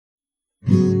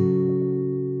When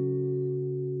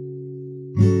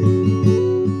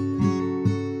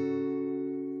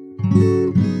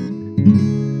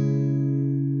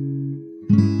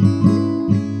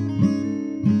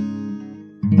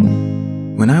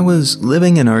I was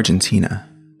living in Argentina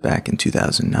back in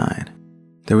 2009,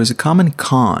 there was a common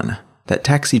con that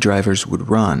taxi drivers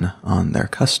would run on their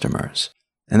customers.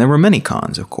 And there were many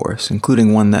cons, of course,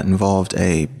 including one that involved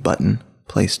a button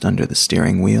placed under the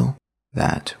steering wheel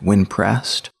that, when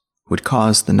pressed, would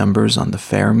cause the numbers on the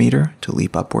fare meter to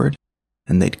leap upward,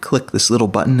 and they'd click this little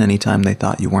button anytime they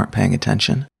thought you weren't paying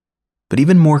attention. But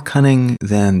even more cunning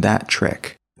than that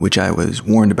trick, which I was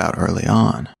warned about early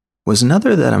on, was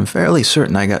another that I'm fairly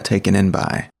certain I got taken in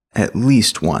by at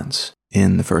least once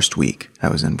in the first week I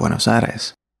was in Buenos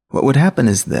Aires. What would happen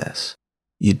is this.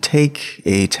 You'd take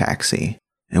a taxi,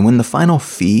 and when the final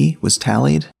fee was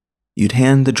tallied, you'd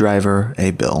hand the driver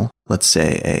a bill, let's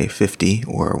say a 50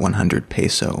 or 100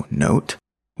 peso note,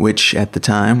 which at the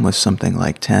time was something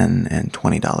like $10 and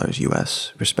 $20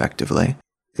 US, respectively.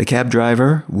 The cab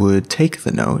driver would take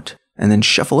the note and then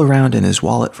shuffle around in his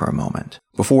wallet for a moment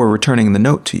before returning the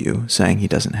note to you, saying he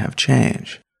doesn't have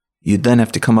change. You'd then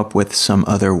have to come up with some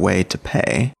other way to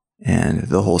pay, and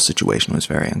the whole situation was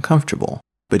very uncomfortable.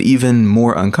 But even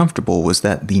more uncomfortable was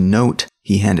that the note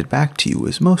he handed back to you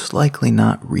was most likely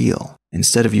not real.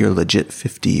 Instead of your legit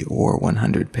 50 or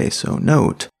 100 peso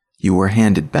note, you were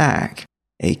handed back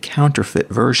a counterfeit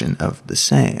version of the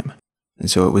same. And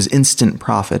so it was instant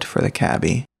profit for the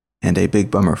cabbie, and a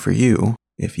big bummer for you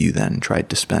if you then tried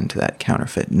to spend that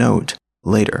counterfeit note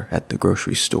later at the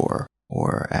grocery store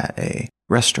or at a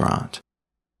restaurant.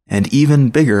 And even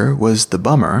bigger was the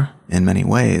bummer, in many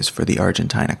ways, for the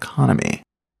Argentine economy,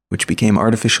 which became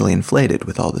artificially inflated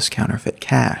with all this counterfeit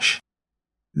cash.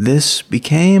 This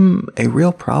became a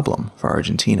real problem for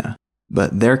Argentina,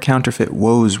 but their counterfeit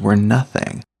woes were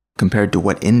nothing compared to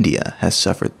what India has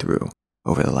suffered through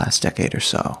over the last decade or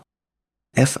so.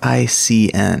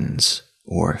 FICNs,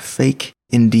 or fake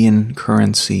Indian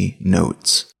currency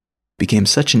notes, became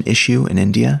such an issue in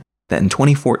India that in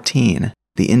 2014,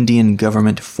 the Indian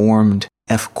government formed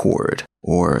FCORD,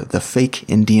 or the Fake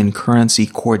Indian Currency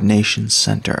Coordination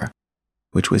Center,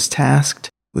 which was tasked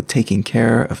with taking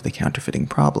care of the counterfeiting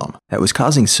problem that was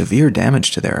causing severe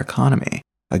damage to their economy,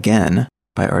 again,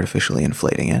 by artificially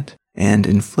inflating it, and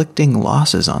inflicting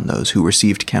losses on those who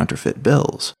received counterfeit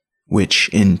bills, which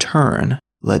in turn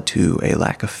led to a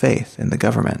lack of faith in the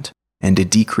government and a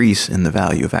decrease in the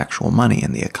value of actual money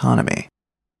in the economy.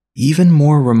 Even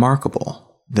more remarkable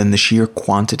than the sheer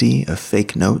quantity of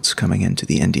fake notes coming into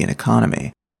the Indian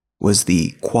economy was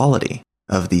the quality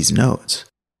of these notes,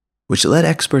 which led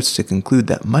experts to conclude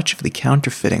that much of the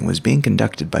counterfeiting was being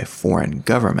conducted by foreign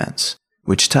governments,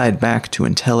 which tied back to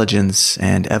intelligence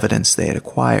and evidence they had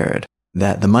acquired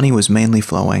that the money was mainly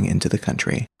flowing into the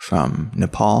country from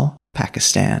Nepal,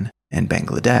 Pakistan, and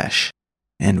Bangladesh,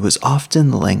 and was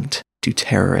often linked to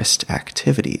terrorist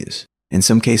activities, in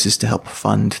some cases to help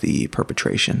fund the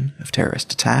perpetration of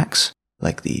terrorist attacks,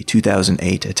 like the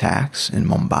 2008 attacks in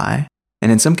Mumbai,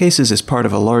 and in some cases as part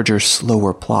of a larger,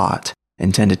 slower plot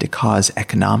intended to cause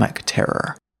economic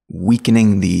terror,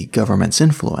 weakening the government's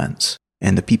influence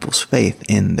and the people's faith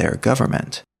in their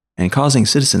government, and causing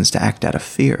citizens to act out of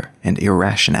fear and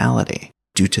irrationality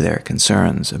due to their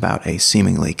concerns about a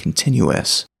seemingly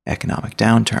continuous economic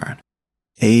downturn.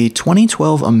 A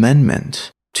 2012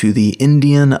 amendment to the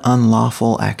Indian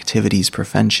Unlawful Activities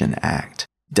Prevention Act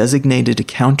designated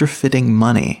counterfeiting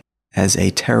money as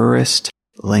a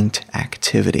terrorist-linked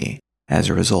activity as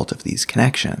a result of these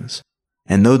connections.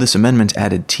 And though this amendment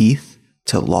added teeth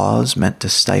to laws meant to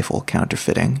stifle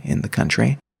counterfeiting in the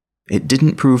country, it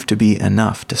didn't prove to be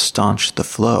enough to staunch the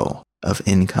flow of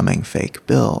incoming fake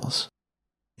bills.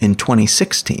 In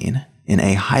 2016, in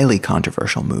a highly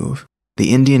controversial move,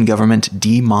 the Indian government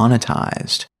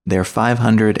demonetized their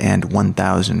 500 and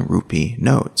 1,000 rupee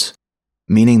notes,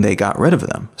 meaning they got rid of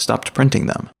them, stopped printing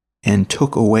them, and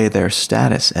took away their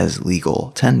status as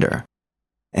legal tender.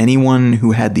 Anyone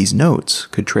who had these notes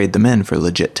could trade them in for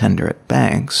legit tender at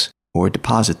banks or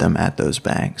deposit them at those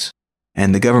banks.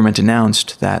 And the government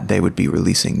announced that they would be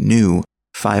releasing new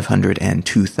 500 and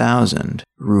 2,000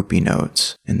 rupee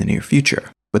notes in the near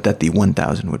future, but that the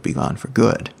 1,000 would be gone for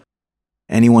good.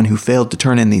 Anyone who failed to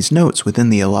turn in these notes within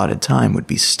the allotted time would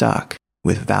be stuck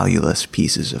with valueless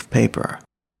pieces of paper.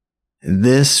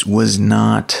 This was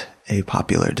not a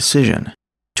popular decision.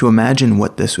 To imagine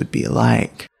what this would be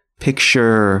like,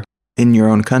 picture in your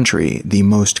own country the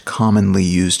most commonly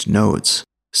used notes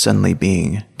suddenly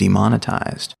being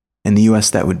demonetized. In the US,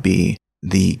 that would be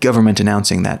the government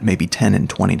announcing that maybe $10 and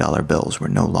 $20 bills were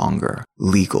no longer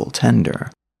legal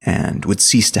tender and would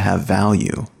cease to have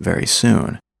value very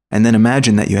soon. And then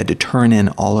imagine that you had to turn in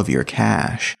all of your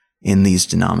cash in these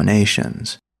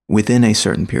denominations within a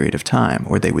certain period of time,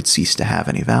 or they would cease to have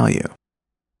any value.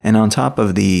 And on top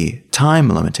of the time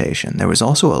limitation, there was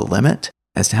also a limit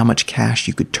as to how much cash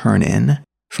you could turn in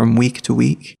from week to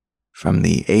week. From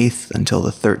the 8th until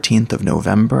the 13th of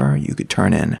November, you could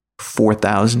turn in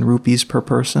 4,000 rupees per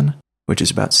person, which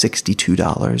is about $62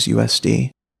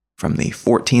 USD. From the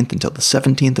 14th until the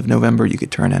 17th of November, you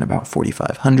could turn in about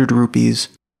 4,500 rupees.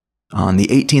 On the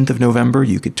 18th of November,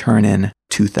 you could turn in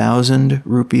 2,000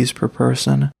 rupees per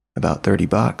person, about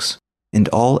 $30. And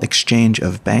all exchange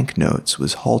of banknotes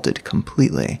was halted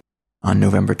completely on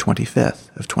November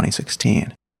 25th of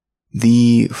 2016.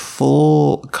 The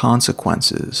full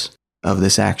consequences of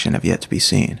this action have yet to be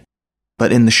seen.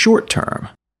 But in the short term,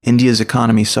 India's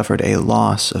economy suffered a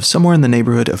loss of somewhere in the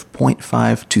neighborhood of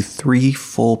 0.5 to 3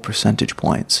 full percentage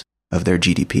points of their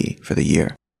GDP for the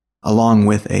year, along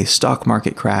with a stock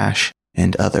market crash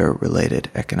and other related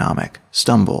economic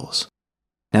stumbles.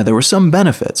 Now, there were some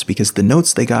benefits because the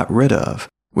notes they got rid of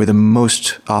were the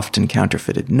most often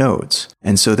counterfeited notes,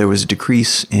 and so there was a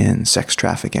decrease in sex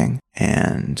trafficking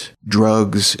and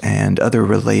drugs and other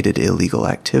related illegal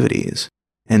activities,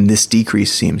 and this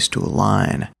decrease seems to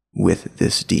align with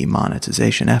this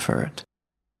demonetization effort.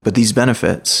 But these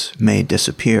benefits may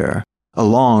disappear,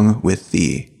 along with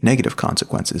the negative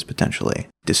consequences potentially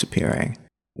disappearing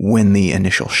when the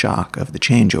initial shock of the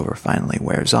changeover finally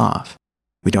wears off.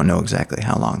 We don't know exactly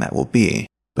how long that will be,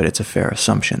 but it's a fair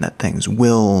assumption that things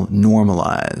will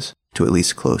normalize to at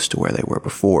least close to where they were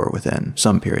before within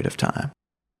some period of time.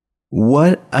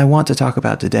 What I want to talk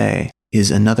about today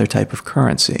is another type of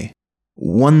currency,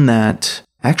 one that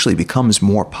actually becomes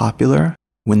more popular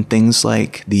when things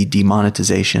like the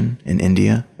demonetization in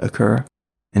India occur.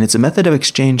 And it's a method of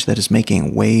exchange that is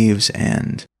making waves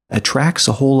and attracts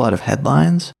a whole lot of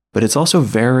headlines, but it's also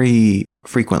very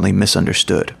frequently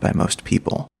misunderstood by most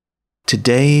people.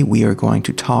 Today, we are going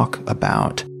to talk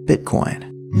about Bitcoin.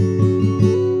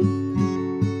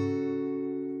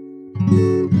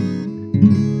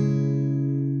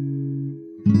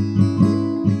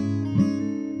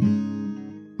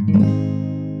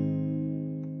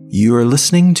 You are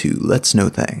listening to Let's Know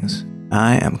Things.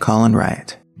 I am Colin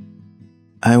Wright.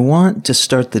 I want to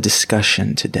start the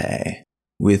discussion today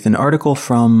with an article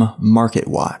from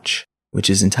MarketWatch, which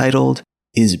is entitled,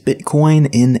 "Is Bitcoin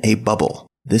in a Bubble?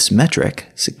 This metric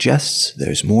suggests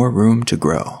there's more room to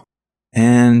grow."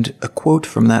 And a quote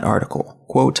from that article,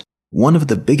 quote, "One of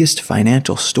the biggest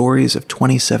financial stories of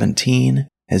 2017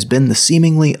 has been the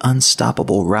seemingly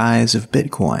unstoppable rise of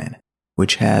Bitcoin,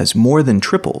 which has more than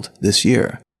tripled this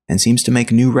year and seems to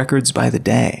make new records by the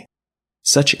day.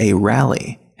 Such a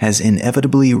rally has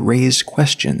inevitably raised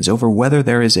questions over whether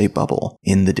there is a bubble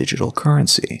in the digital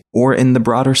currency or in the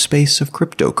broader space of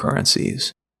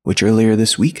cryptocurrencies, which earlier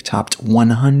this week topped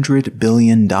 $100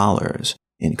 billion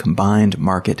in combined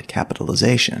market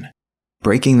capitalization.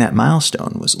 Breaking that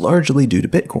milestone was largely due to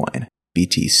Bitcoin,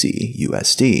 BTC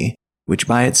USD, which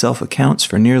by itself accounts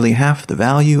for nearly half the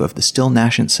value of the still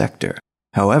nascent sector.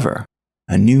 However,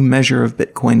 a new measure of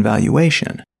Bitcoin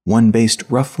valuation, one based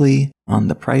roughly on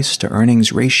the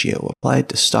price-to-earnings ratio applied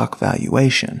to stock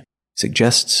valuation,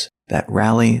 suggests that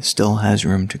rally still has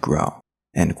room to grow."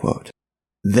 End quote.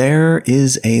 There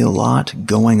is a lot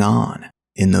going on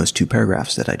in those two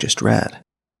paragraphs that I just read.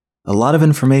 A lot of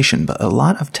information, but a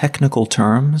lot of technical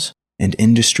terms and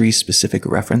industry-specific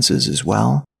references as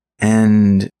well.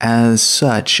 And as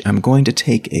such, I'm going to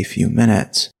take a few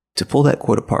minutes to pull that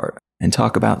quote apart and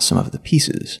talk about some of the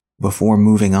pieces before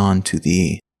moving on to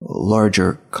the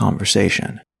larger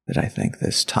conversation that I think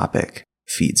this topic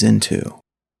feeds into.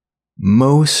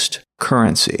 Most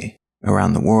currency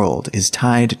around the world is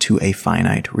tied to a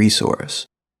finite resource.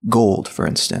 Gold, for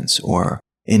instance, or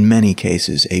in many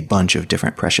cases, a bunch of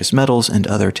different precious metals and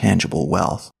other tangible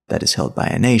wealth that is held by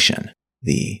a nation.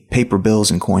 The paper bills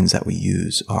and coins that we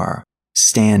use are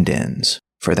stand-ins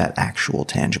for that actual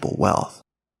tangible wealth.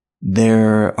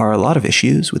 There are a lot of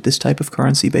issues with this type of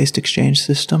currency-based exchange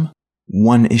system.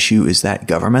 One issue is that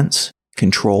governments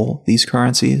control these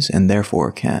currencies and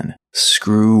therefore can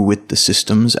screw with the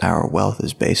systems our wealth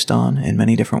is based on in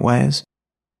many different ways.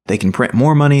 They can print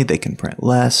more money, they can print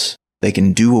less, they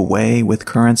can do away with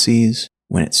currencies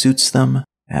when it suits them,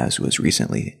 as was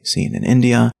recently seen in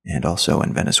India and also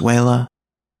in Venezuela.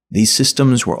 These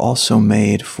systems were also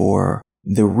made for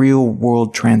the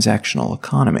real-world transactional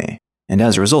economy, and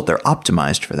as a result, they're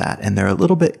optimized for that, and they're a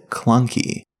little bit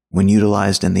clunky when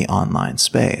utilized in the online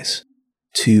space.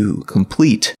 to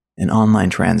complete an online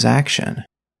transaction,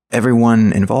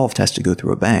 everyone involved has to go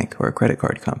through a bank or a credit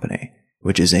card company,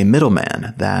 which is a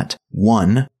middleman that,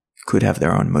 one, could have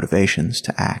their own motivations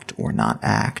to act or not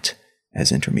act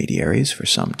as intermediaries for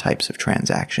some types of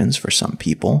transactions for some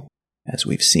people, as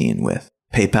we've seen with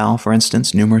PayPal, for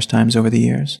instance, numerous times over the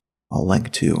years. I'll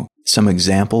link to some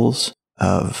examples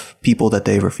of people that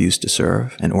they've refused to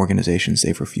serve and organizations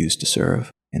they've refused to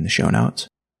serve in the show notes.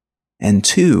 And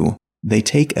two, they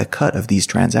take a cut of these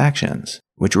transactions,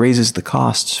 which raises the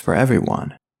costs for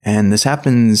everyone. And this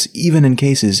happens even in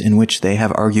cases in which they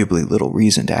have arguably little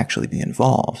reason to actually be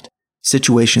involved.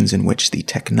 Situations in which the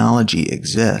technology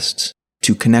exists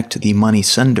to connect the money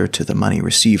sender to the money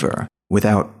receiver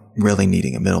without really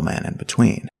needing a middleman in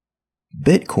between.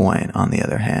 Bitcoin, on the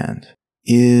other hand,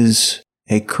 is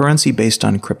a currency based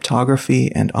on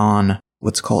cryptography and on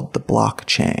what's called the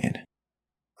blockchain.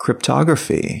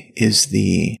 Cryptography is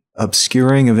the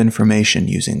obscuring of information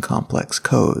using complex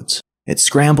codes. It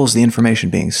scrambles the information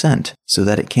being sent so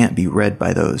that it can't be read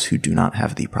by those who do not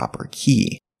have the proper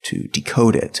key to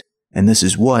decode it. And this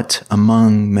is what,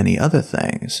 among many other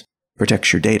things,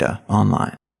 protects your data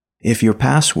online. If your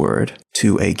password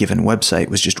to a given website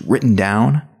was just written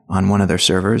down on one of their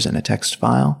servers in a text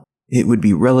file, it would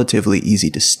be relatively easy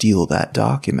to steal that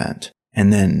document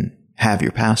and then have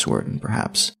your password and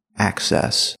perhaps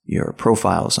access your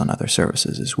profiles on other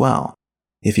services as well.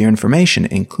 If your information,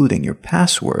 including your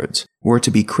passwords, were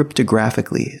to be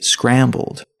cryptographically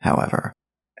scrambled, however,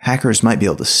 hackers might be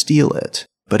able to steal it,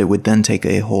 but it would then take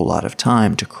a whole lot of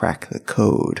time to crack the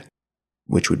code,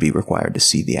 which would be required to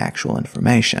see the actual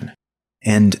information.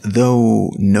 And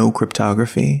though no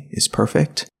cryptography is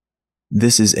perfect,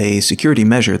 this is a security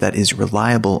measure that is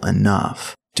reliable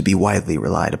enough to be widely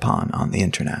relied upon on the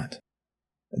internet.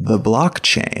 The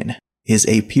blockchain is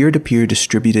a peer-to-peer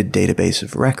distributed database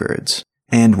of records,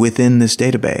 and within this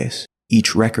database,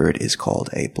 each record is called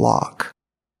a block.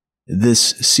 This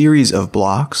series of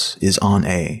blocks is on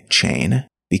a chain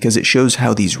because it shows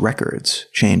how these records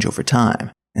change over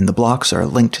time, and the blocks are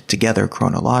linked together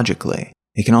chronologically.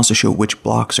 It can also show which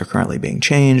blocks are currently being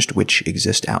changed, which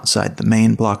exist outside the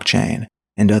main blockchain,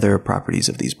 and other properties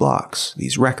of these blocks,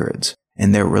 these records,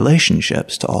 and their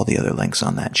relationships to all the other links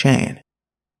on that chain.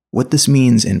 What this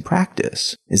means in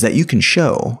practice is that you can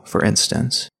show, for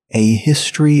instance, a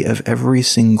history of every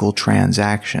single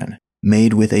transaction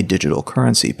made with a digital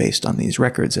currency based on these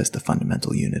records as the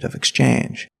fundamental unit of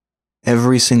exchange.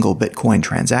 Every single Bitcoin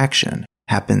transaction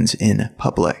happens in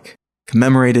public,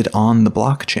 commemorated on the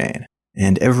blockchain,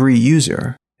 and every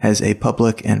user has a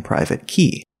public and private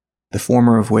key, the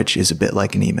former of which is a bit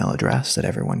like an email address that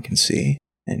everyone can see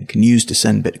and can use to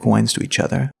send Bitcoins to each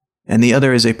other, and the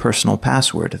other is a personal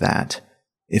password that,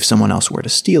 if someone else were to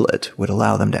steal it, would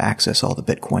allow them to access all the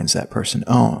Bitcoins that person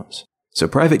owns. So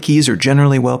private keys are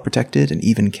generally well protected and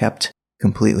even kept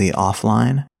completely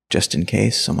offline, just in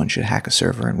case someone should hack a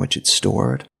server in which it's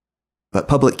stored. But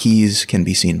public keys can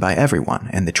be seen by everyone,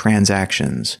 and the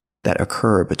transactions that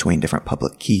occur between different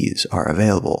public keys are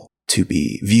available to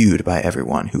be viewed by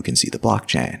everyone who can see the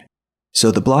blockchain.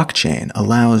 So the blockchain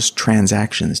allows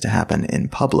transactions to happen in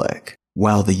public,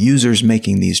 while the users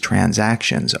making these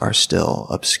transactions are still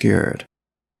obscured.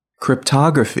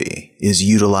 Cryptography is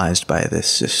utilized by this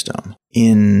system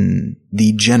in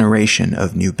the generation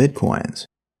of new Bitcoins.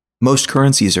 Most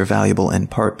currencies are valuable in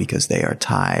part because they are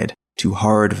tied to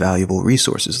hard, valuable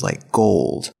resources like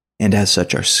gold, and as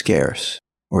such are scarce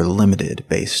or limited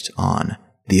based on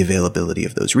the availability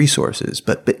of those resources.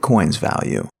 But Bitcoin's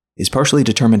value is partially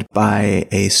determined by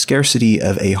a scarcity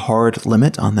of a hard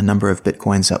limit on the number of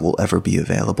Bitcoins that will ever be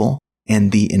available,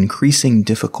 and the increasing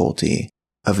difficulty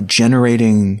of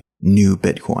generating new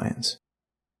Bitcoins.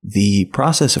 The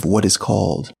process of what is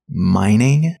called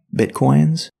mining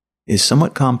Bitcoins is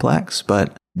somewhat complex,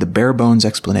 but the bare bones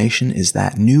explanation is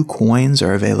that new coins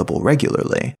are available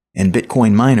regularly, and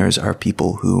Bitcoin miners are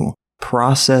people who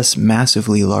process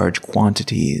massively large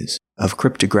quantities of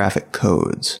cryptographic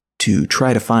codes to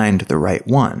try to find the right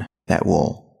one that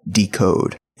will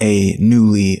decode a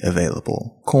newly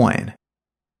available coin.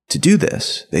 To do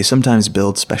this, they sometimes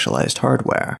build specialized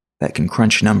hardware that can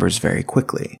crunch numbers very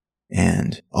quickly,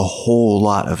 and a whole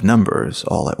lot of numbers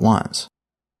all at once.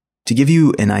 To give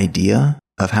you an idea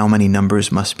of how many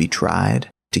numbers must be tried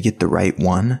to get the right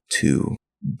one to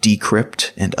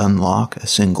decrypt and unlock a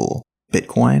single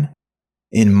Bitcoin,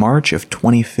 in March of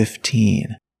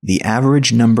 2015, the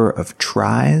average number of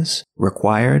tries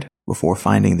required before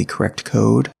finding the correct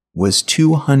code was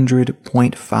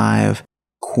 200.5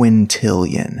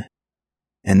 quintillion.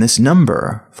 And this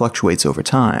number fluctuates over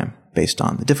time based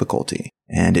on the difficulty.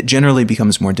 And it generally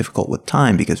becomes more difficult with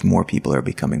time because more people are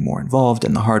becoming more involved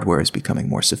and the hardware is becoming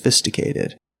more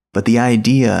sophisticated. But the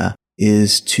idea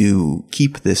is to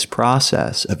keep this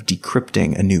process of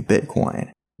decrypting a new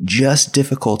Bitcoin just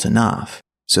difficult enough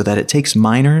so that it takes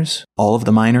miners, all of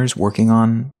the miners working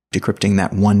on decrypting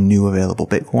that one new available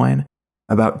Bitcoin,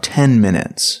 about 10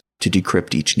 minutes to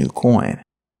decrypt each new coin.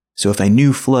 So if a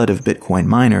new flood of Bitcoin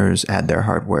miners add their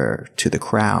hardware to the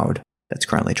crowd that's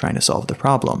currently trying to solve the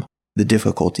problem, the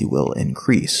difficulty will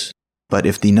increase. But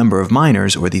if the number of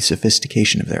miners or the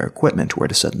sophistication of their equipment were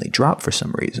to suddenly drop for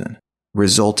some reason,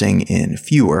 resulting in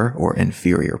fewer or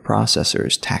inferior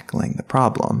processors tackling the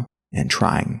problem and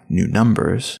trying new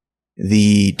numbers,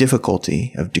 the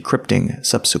difficulty of decrypting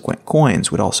subsequent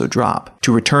coins would also drop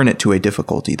to return it to a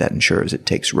difficulty that ensures it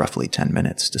takes roughly 10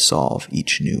 minutes to solve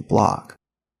each new block.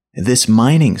 This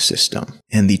mining system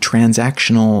and the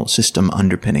transactional system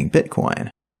underpinning Bitcoin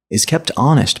is kept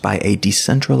honest by a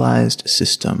decentralized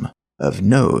system of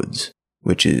nodes,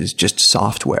 which is just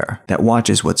software that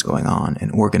watches what's going on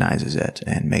and organizes it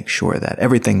and makes sure that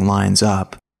everything lines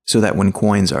up so that when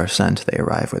coins are sent, they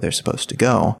arrive where they're supposed to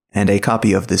go. And a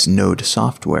copy of this node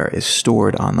software is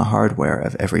stored on the hardware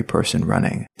of every person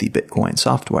running the Bitcoin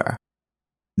software.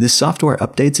 This software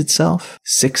updates itself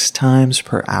 6 times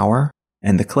per hour,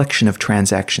 and the collection of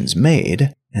transactions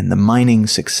made and the mining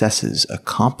successes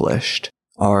accomplished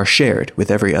are shared with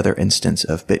every other instance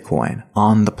of Bitcoin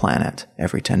on the planet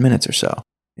every 10 minutes or so,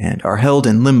 and are held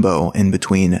in limbo in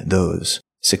between those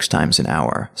 6 times an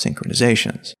hour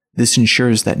synchronizations. This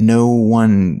ensures that no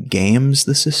one games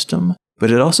the system,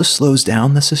 but it also slows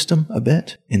down the system a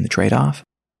bit in the trade-off.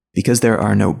 Because there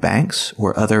are no banks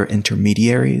or other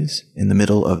intermediaries in the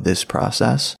middle of this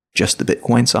process, just the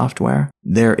Bitcoin software,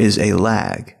 there is a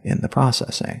lag in the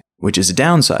processing, which is a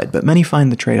downside, but many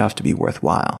find the trade-off to be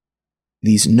worthwhile.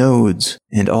 These nodes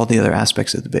and all the other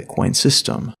aspects of the Bitcoin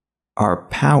system are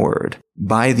powered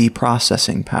by the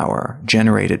processing power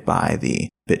generated by the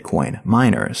Bitcoin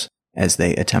miners as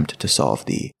they attempt to solve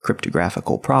the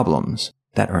cryptographical problems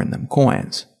that earn them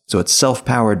coins. So it's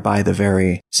self-powered by the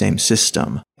very same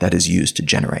system that is used to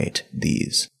generate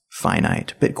these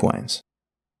finite Bitcoins.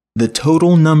 The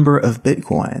total number of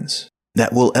Bitcoins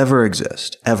that will ever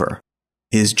exist, ever,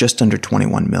 is just under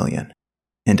 21 million.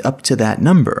 And up to that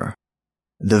number,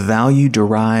 the value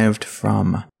derived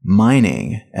from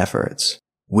mining efforts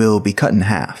will be cut in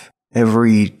half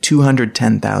every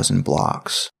 210,000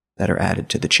 blocks that are added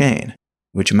to the chain,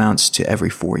 which amounts to every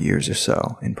 4 years or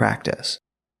so in practice.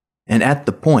 And at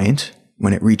the point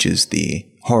when it reaches the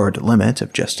hard limit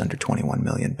of just under 21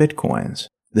 million Bitcoins,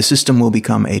 the system will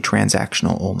become a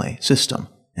transactional-only system,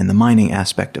 and the mining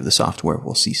aspect of the software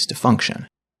will cease to function.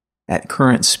 At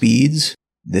current speeds,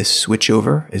 this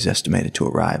switchover is estimated to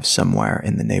arrive somewhere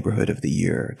in the neighborhood of the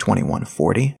year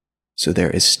 2140, so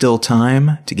there is still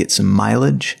time to get some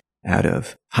mileage out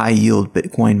of high-yield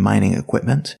Bitcoin mining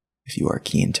equipment if you are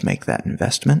keen to make that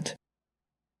investment.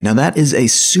 Now that is a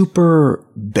super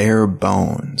bare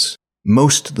bones,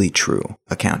 mostly true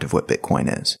account of what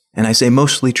Bitcoin is. And I say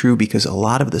mostly true because a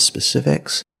lot of the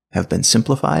specifics have been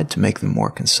simplified to make them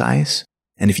more concise.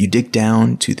 And if you dig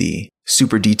down to the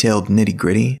super detailed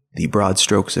nitty-gritty, the broad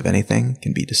strokes of anything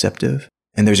can be deceptive.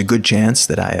 And there's a good chance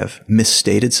that I have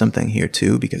misstated something here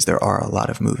too, because there are a lot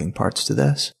of moving parts to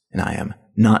this, and I am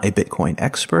not a Bitcoin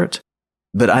expert.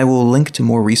 But I will link to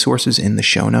more resources in the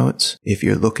show notes if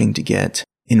you're looking to get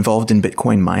involved in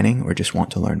Bitcoin mining or just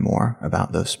want to learn more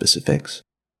about those specifics.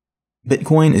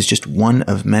 Bitcoin is just one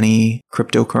of many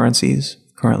cryptocurrencies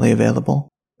currently available,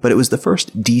 but it was the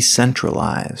first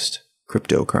decentralized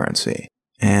cryptocurrency,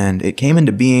 and it came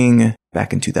into being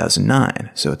back in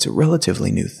 2009, so it's a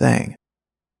relatively new thing.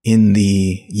 In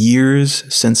the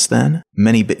years since then,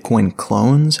 many Bitcoin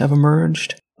clones have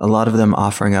emerged, a lot of them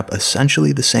offering up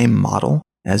essentially the same model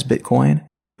as Bitcoin,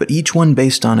 but each one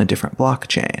based on a different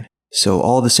blockchain. So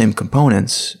all the same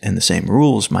components and the same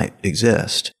rules might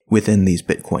exist within these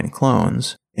Bitcoin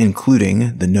clones,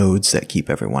 including the nodes that keep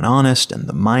everyone honest and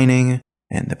the mining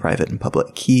and the private and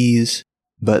public keys,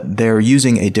 but they're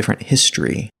using a different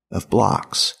history of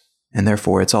blocks, and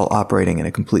therefore it's all operating in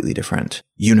a completely different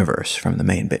universe from the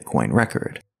main Bitcoin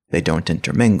record. They don't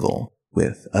intermingle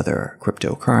with other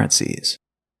cryptocurrencies.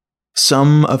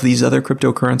 Some of these other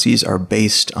cryptocurrencies are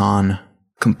based on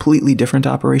completely different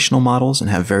operational models and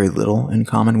have very little in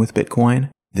common with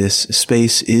Bitcoin. This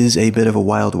space is a bit of a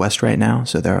Wild West right now,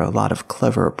 so there are a lot of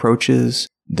clever approaches,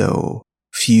 though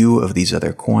few of these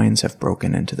other coins have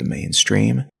broken into the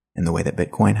mainstream in the way that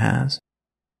Bitcoin has.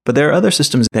 But there are other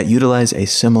systems that utilize a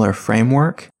similar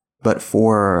framework, but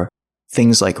for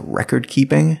things like record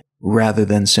keeping, rather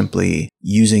than simply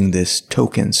using this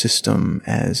token system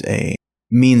as a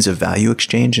means of value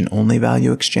exchange and only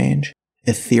value exchange.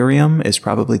 Ethereum is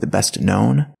probably the best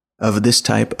known of this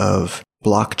type of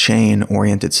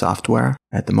blockchain-oriented software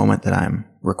at the moment that I'm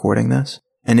recording this.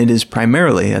 And it is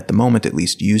primarily, at the moment at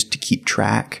least, used to keep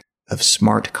track of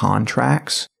smart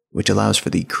contracts, which allows for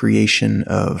the creation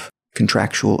of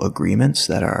contractual agreements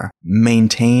that are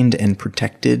maintained and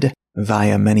protected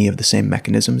via many of the same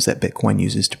mechanisms that Bitcoin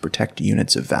uses to protect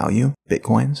units of value,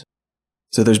 Bitcoins.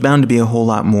 So there's bound to be a whole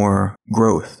lot more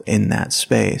growth in that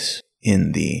space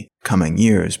in the coming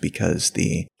years because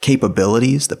the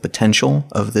capabilities, the potential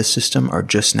of this system are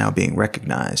just now being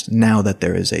recognized now that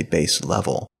there is a base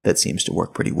level that seems to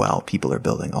work pretty well. People are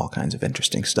building all kinds of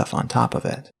interesting stuff on top of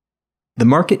it. The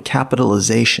market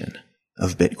capitalization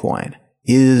of Bitcoin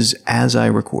is, as I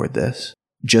record this,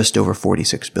 just over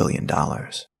 $46 billion.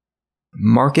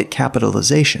 Market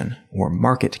capitalization, or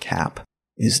market cap,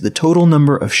 is the total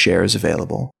number of shares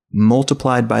available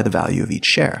multiplied by the value of each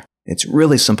share. It's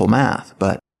really simple math,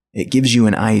 but it gives you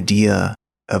an idea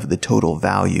of the total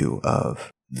value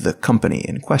of the company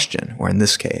in question, or in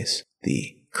this case,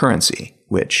 the currency,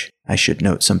 which I should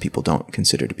note some people don't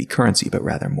consider to be currency, but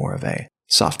rather more of a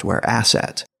software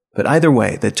asset. But either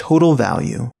way, the total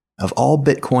value of all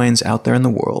Bitcoins out there in the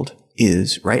world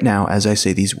is, right now, as I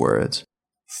say these words,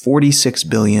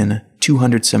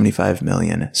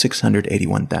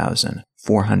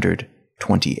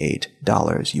 $46,275,681,428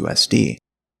 USD.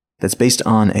 That's based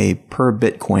on a per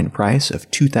Bitcoin price of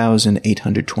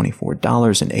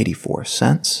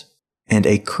 $2,824.84 and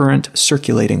a current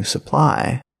circulating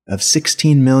supply of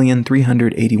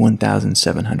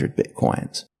 16,381,700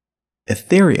 Bitcoins.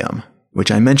 Ethereum,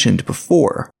 which I mentioned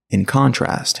before, in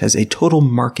contrast, has a total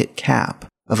market cap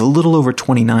of a little over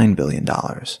 $29 billion,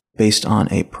 based on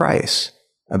a price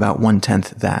about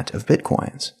 1/10 that of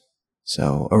Bitcoin's.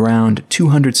 So around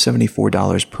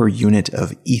 $274 per unit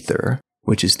of Ether,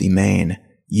 which is the main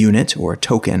unit or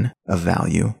token of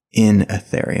value in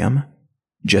Ethereum,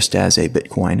 just as a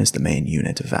Bitcoin is the main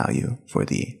unit of value for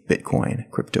the Bitcoin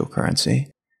cryptocurrency.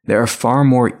 There are far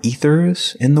more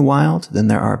Ethers in the wild than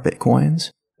there are Bitcoins,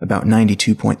 about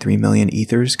 92.3 million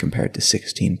Ethers compared to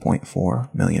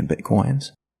 16.4 million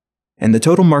Bitcoins. And the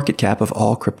total market cap of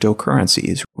all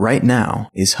cryptocurrencies right now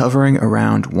is hovering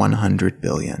around $100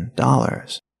 billion.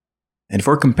 And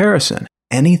for comparison,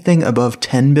 anything above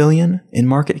 $10 billion in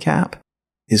market cap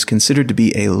is considered to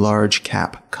be a large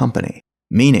cap company,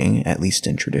 meaning, at least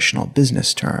in traditional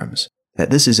business terms, that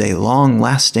this is a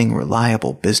long-lasting,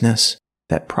 reliable business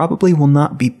that probably will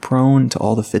not be prone to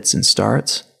all the fits and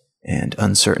starts and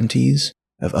uncertainties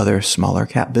of other smaller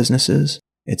cap businesses.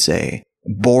 It's a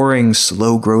boring,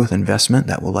 slow growth investment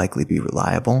that will likely be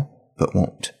reliable, but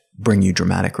won't bring you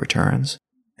dramatic returns.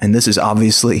 And this is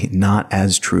obviously not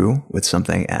as true with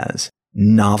something as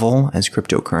novel as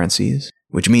cryptocurrencies,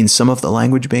 which means some of the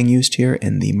language being used here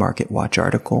in the Market Watch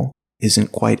article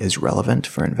isn't quite as relevant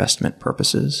for investment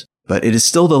purposes. But it is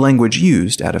still the language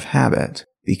used out of habit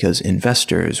because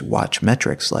investors watch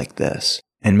metrics like this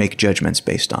and make judgments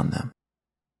based on them.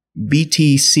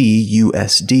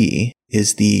 BTC-USD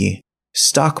is the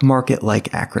stock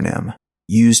market-like acronym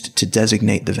used to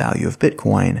designate the value of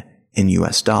Bitcoin in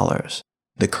US dollars.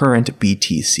 The current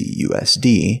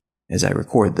BTC-USD, as I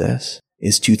record this,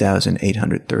 is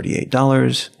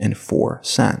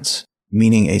 $2,838.04,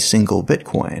 meaning a single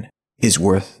Bitcoin is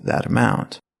worth that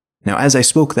amount. Now, as I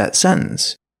spoke that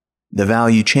sentence, the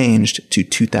value changed to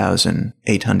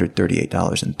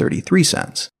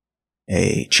 $2,838.33,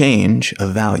 a change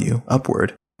of value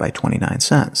upward by 29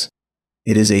 cents.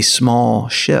 It is a small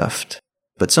shift,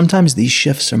 but sometimes these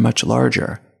shifts are much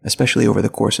larger, especially over the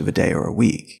course of a day or a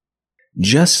week.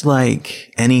 Just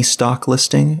like any stock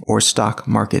listing or stock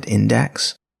market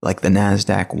index, like the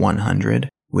NASDAQ 100,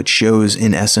 which shows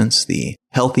in essence the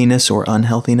healthiness or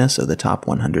unhealthiness of the top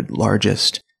 100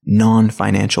 largest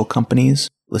non-financial companies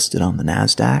listed on the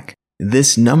NASDAQ,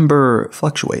 this number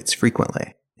fluctuates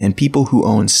frequently, and people who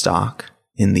own stock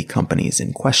in the companies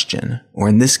in question, or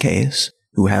in this case,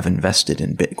 who have invested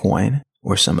in Bitcoin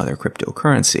or some other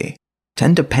cryptocurrency,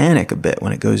 tend to panic a bit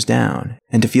when it goes down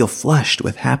and to feel flushed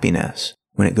with happiness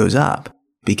when it goes up,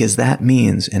 because that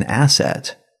means an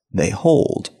asset they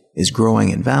hold is growing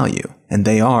in value, and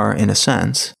they are, in a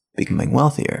sense, becoming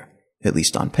wealthier, at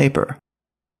least on paper.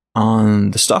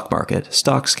 On the stock market,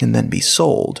 stocks can then be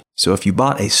sold. So if you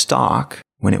bought a stock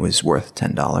when it was worth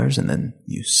 $10 and then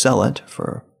you sell it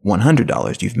for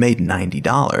 $100, you've made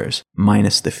 $90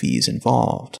 minus the fees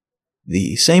involved.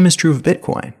 The same is true of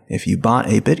Bitcoin. If you bought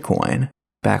a Bitcoin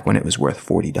back when it was worth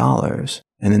 $40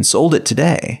 and then sold it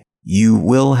today, you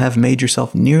will have made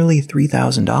yourself nearly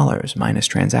 $3,000 minus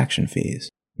transaction fees.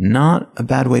 Not a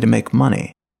bad way to make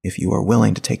money if you are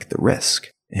willing to take the risk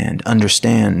and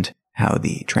understand how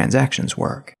the transactions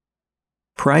work.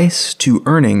 Price to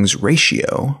earnings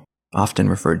ratio, often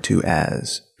referred to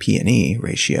as P/E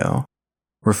ratio,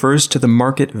 refers to the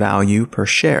market value per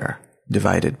share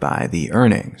divided by the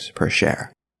earnings per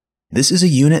share. This is a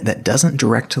unit that doesn't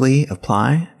directly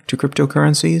apply to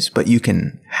cryptocurrencies, but you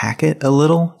can hack it a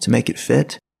little to make it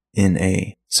fit in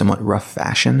a somewhat rough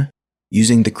fashion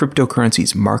using the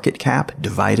cryptocurrency's market cap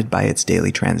divided by its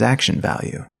daily transaction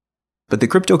value. But the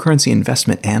cryptocurrency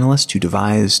investment analyst who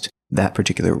devised that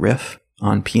particular riff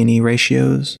on P/E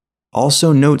ratios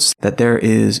also notes that there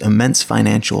is immense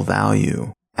financial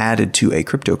value added to a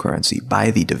cryptocurrency by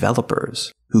the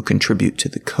developers who contribute to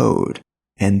the code,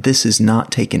 and this is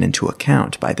not taken into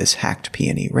account by this hacked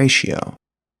P/E ratio.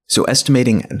 So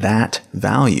estimating that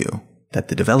value that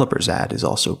the developers add is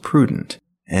also prudent,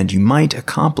 and you might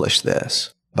accomplish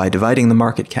this by dividing the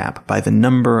market cap by the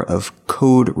number of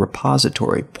code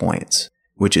repository points,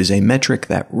 which is a metric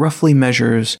that roughly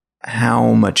measures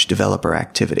how much developer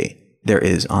activity there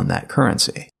is on that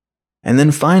currency. And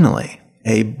then finally,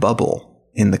 a bubble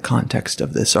in the context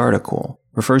of this article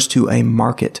refers to a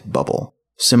market bubble,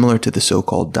 similar to the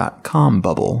so-called dot-com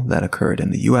bubble that occurred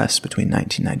in the US between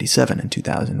 1997 and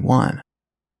 2001.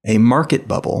 A market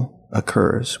bubble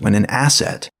occurs when an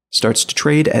asset starts to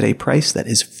trade at a price that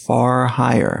is far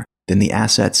higher than the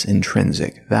asset's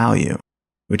intrinsic value,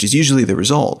 which is usually the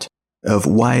result of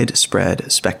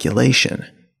widespread speculation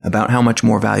about how much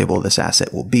more valuable this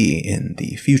asset will be in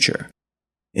the future.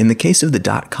 In the case of the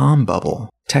dot-com bubble,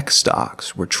 tech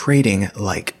stocks were trading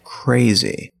like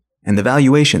crazy, and the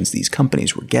valuations these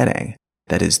companies were getting,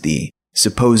 that is the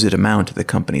supposed amount the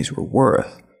companies were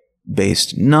worth,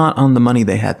 based not on the money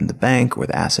they had in the bank or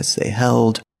the assets they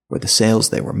held or the sales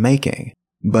they were making,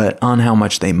 but on how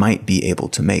much they might be able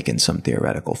to make in some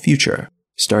theoretical future,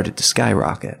 started to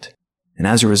skyrocket. And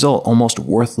as a result, almost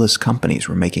worthless companies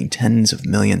were making tens of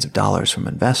millions of dollars from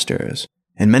investors,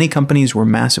 and many companies were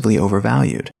massively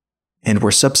overvalued and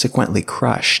were subsequently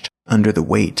crushed under the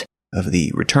weight of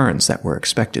the returns that were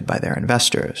expected by their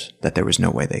investors that there was no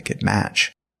way they could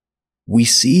match. We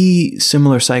see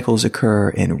similar cycles occur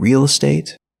in real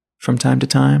estate from time to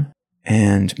time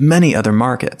and many other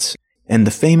markets, and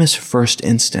the famous first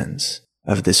instance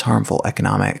of this harmful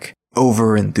economic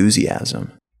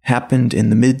over-enthusiasm happened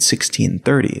in the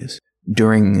mid-1630s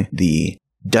during the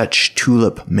Dutch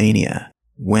tulip mania,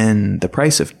 when the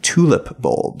price of tulip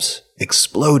bulbs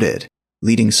exploded,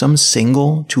 leading some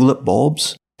single tulip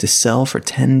bulbs to sell for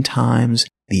 10 times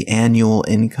the annual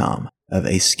income of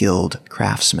a skilled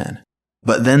craftsman.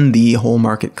 But then the whole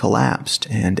market collapsed,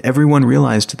 and everyone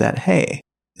realized that, hey,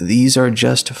 these are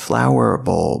just flower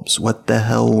bulbs. What the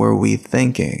hell were we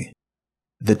thinking?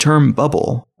 The term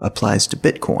bubble applies to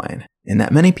Bitcoin, in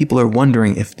that many people are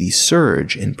wondering if the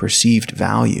surge in perceived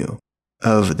value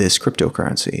of this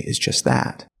cryptocurrency is just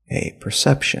that, a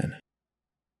perception.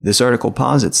 This article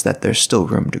posits that there's still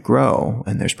room to grow,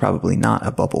 and there's probably not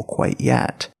a bubble quite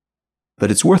yet. But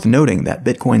it's worth noting that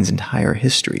Bitcoin's entire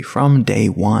history from day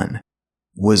one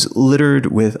was littered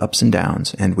with ups and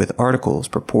downs and with articles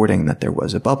purporting that there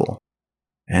was a bubble.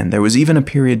 And there was even a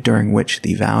period during which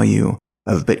the value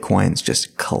of Bitcoins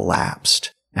just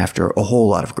collapsed after a whole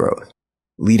lot of growth,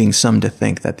 leading some to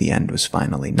think that the end was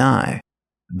finally nigh.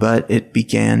 But it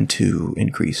began to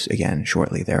increase again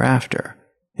shortly thereafter,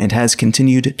 and has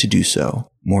continued to do so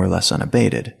more or less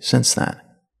unabated since then,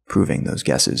 proving those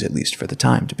guesses, at least for the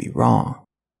time, to be wrong.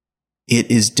 It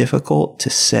is difficult to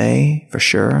say for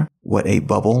sure what a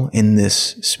bubble in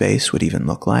this space would even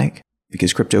look like,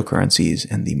 because cryptocurrencies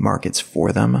and the markets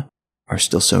for them are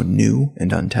still so new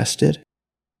and untested.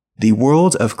 The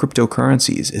world of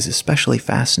cryptocurrencies is especially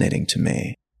fascinating to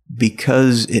me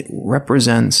because it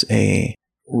represents a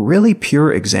really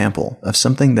pure example of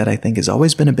something that I think has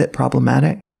always been a bit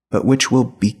problematic, but which will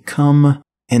become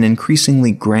an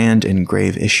increasingly grand and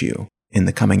grave issue in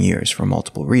the coming years for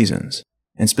multiple reasons.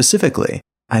 And specifically,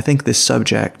 I think this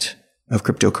subject of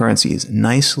cryptocurrencies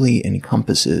nicely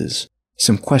encompasses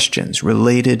some questions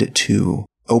related to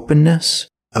openness,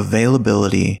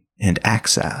 availability, and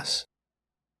access.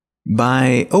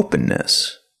 By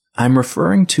openness, I'm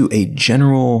referring to a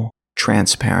general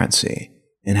transparency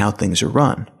in how things are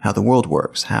run, how the world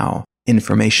works, how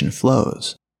information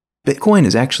flows. Bitcoin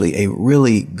is actually a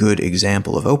really good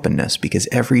example of openness because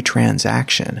every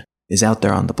transaction is out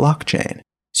there on the blockchain.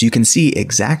 So you can see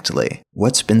exactly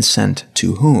what's been sent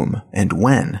to whom and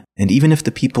when. And even if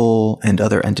the people and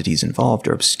other entities involved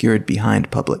are obscured behind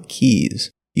public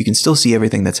keys, you you can still see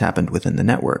everything that's happened within the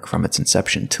network from its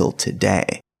inception till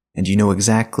today. And you know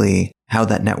exactly how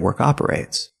that network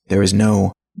operates. There is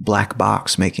no black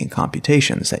box making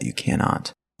computations that you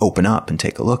cannot open up and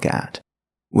take a look at,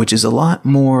 which is a lot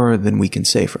more than we can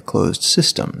say for closed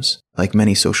systems, like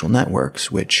many social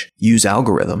networks, which use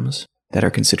algorithms that are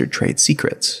considered trade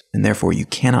secrets, and therefore you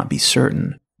cannot be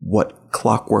certain what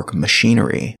clockwork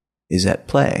machinery is at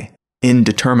play in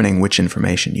determining which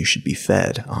information you should be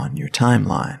fed on your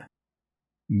timeline.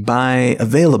 By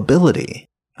availability,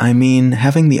 I mean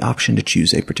having the option to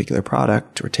choose a particular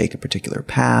product or take a particular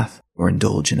path or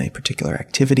indulge in a particular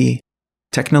activity.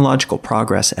 Technological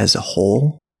progress as a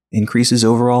whole increases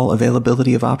overall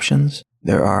availability of options.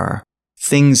 There are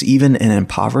things even an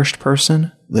impoverished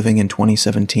person living in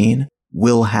 2017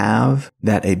 will have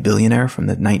that a billionaire from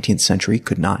the 19th century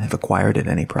could not have acquired at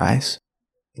any price.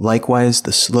 Likewise,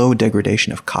 the slow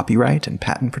degradation of copyright and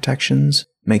patent protections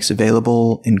makes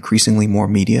available increasingly more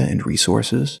media and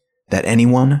resources that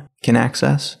anyone can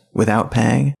access without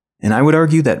paying. And I would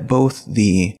argue that both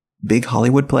the big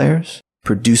Hollywood players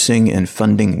producing and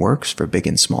funding works for big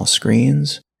and small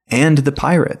screens, and the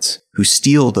pirates who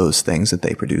steal those things that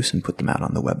they produce and put them out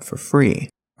on the web for free,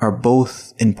 are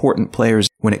both important players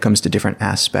when it comes to different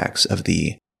aspects of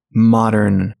the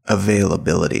modern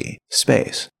availability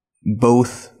space.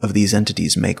 Both of these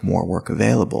entities make more work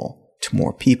available to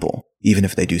more people, even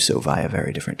if they do so via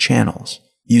very different channels,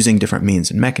 using different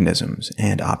means and mechanisms,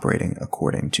 and operating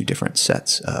according to different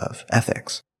sets of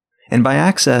ethics. And by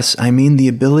access, I mean the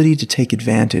ability to take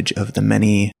advantage of the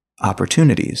many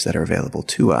opportunities that are available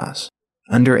to us.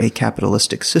 Under a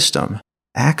capitalistic system,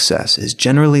 access is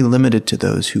generally limited to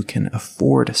those who can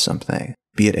afford something,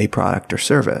 be it a product or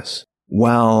service,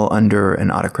 while under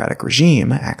an autocratic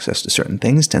regime, access to certain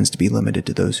things tends to be limited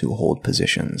to those who hold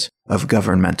positions of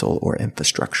governmental or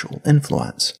infrastructural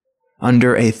influence.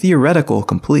 Under a theoretical,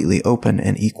 completely open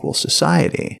and equal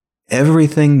society,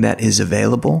 everything that is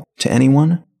available to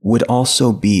anyone would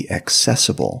also be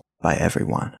accessible by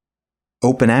everyone.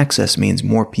 Open access means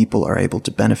more people are able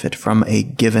to benefit from a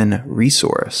given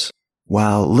resource,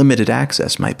 while limited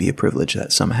access might be a privilege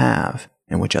that some have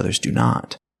and which others do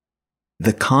not.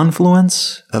 The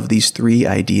confluence of these three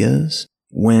ideas,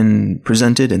 when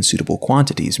presented in suitable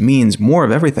quantities, means more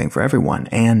of everything for everyone,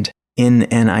 and in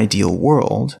an ideal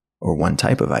world, or one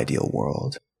type of ideal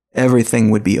world, everything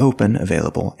would be open,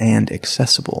 available, and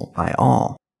accessible by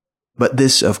all. But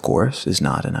this, of course, is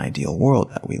not an ideal world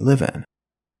that we live in.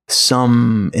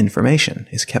 Some information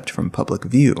is kept from public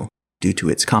view due to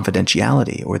its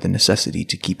confidentiality or the necessity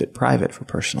to keep it private for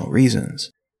personal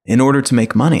reasons. In order to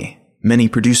make money, many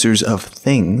producers of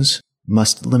things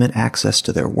must limit access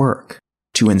to their work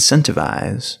to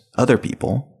incentivize other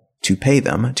people to pay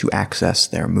them to access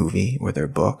their movie or their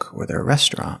book or their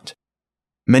restaurant.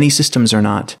 Many systems are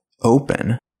not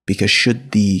open because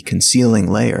should the concealing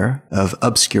layer of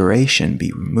obscuration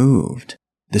be removed,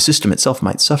 the system itself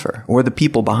might suffer, or the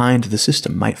people behind the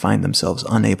system might find themselves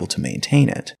unable to maintain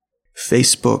it.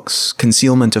 Facebook's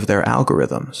concealment of their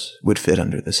algorithms would fit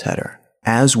under this header,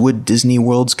 as would Disney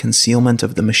World's concealment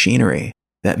of the machinery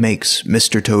that makes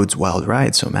Mr. Toad's Wild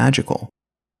Ride so magical.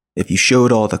 If you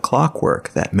showed all the clockwork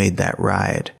that made that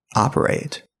ride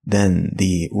operate, then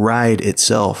the ride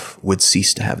itself would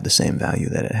cease to have the same value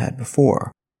that it had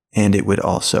before, and it would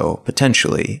also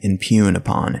potentially impugn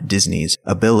upon Disney's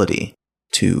ability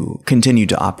to continue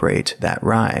to operate that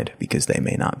ride, because they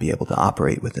may not be able to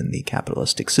operate within the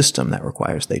capitalistic system that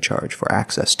requires they charge for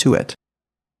access to it.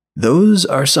 Those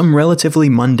are some relatively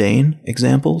mundane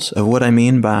examples of what I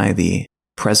mean by the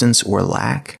presence or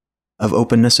lack of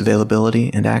openness,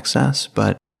 availability, and access,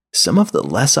 but some of the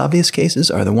less obvious cases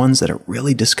are the ones that are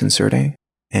really disconcerting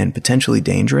and potentially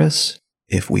dangerous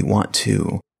if we want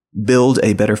to build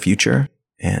a better future,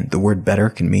 and the word better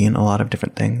can mean a lot of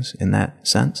different things in that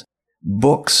sense.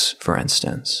 Books, for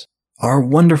instance, are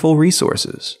wonderful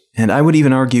resources, and I would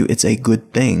even argue it's a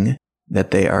good thing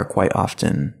that they are quite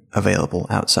often available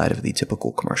outside of the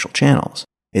typical commercial channels.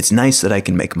 It's nice that I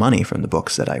can make money from the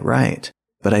books that I write,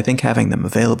 but I think having them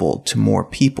available to more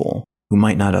people who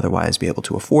might not otherwise be able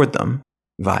to afford them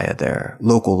via their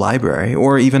local library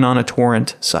or even on a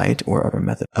torrent site or other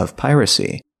method of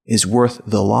piracy is worth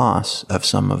the loss of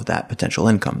some of that potential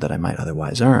income that I might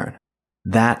otherwise earn.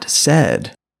 That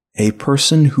said, a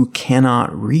person who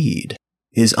cannot read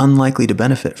is unlikely to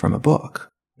benefit from a book,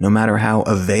 no matter how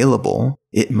available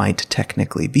it might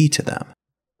technically be to them.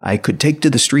 I could take to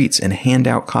the streets and hand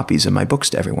out copies of my books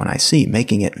to everyone I see,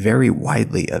 making it very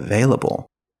widely available.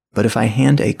 But if I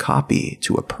hand a copy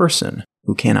to a person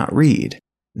who cannot read,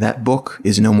 that book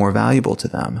is no more valuable to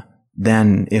them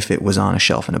than if it was on a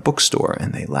shelf in a bookstore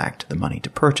and they lacked the money to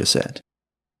purchase it.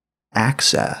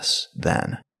 Access,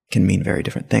 then, can mean very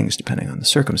different things depending on the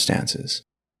circumstances.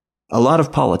 A lot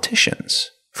of politicians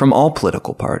from all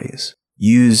political parties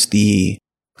use the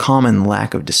common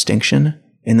lack of distinction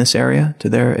in this area to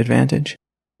their advantage.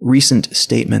 Recent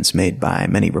statements made by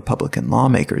many Republican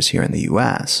lawmakers here in the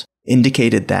U.S.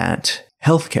 indicated that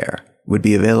healthcare would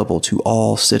be available to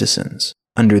all citizens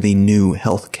under the new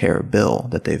healthcare bill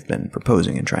that they've been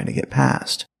proposing and trying to get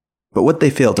passed. But what they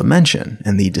fail to mention,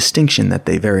 and the distinction that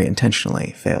they very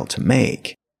intentionally fail to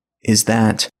make, is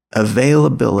that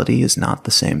availability is not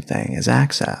the same thing as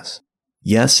access.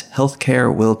 Yes,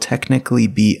 healthcare will technically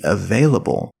be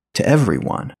available to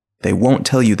everyone. They won't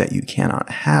tell you that you cannot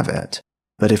have it,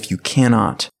 but if you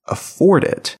cannot afford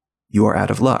it, you are out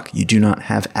of luck. You do not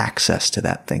have access to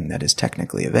that thing that is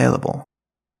technically available.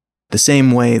 The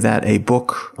same way that a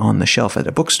book on the shelf at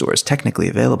a bookstore is technically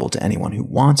available to anyone who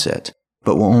wants it,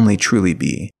 but will only truly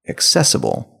be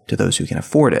accessible to those who can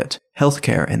afford it,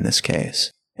 healthcare in this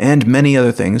case, and many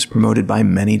other things promoted by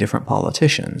many different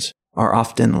politicians, are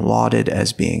often lauded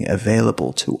as being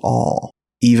available to all,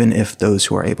 even if those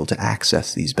who are able to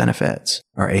access these benefits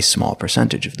are a small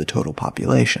percentage of the total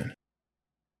population.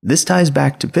 This ties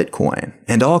back to Bitcoin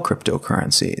and all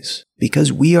cryptocurrencies,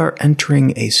 because we are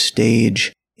entering a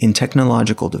stage in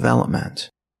technological development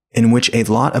in which a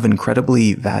lot of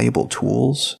incredibly valuable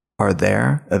tools are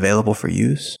there, available for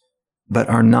use, but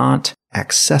are not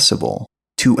accessible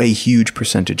to a huge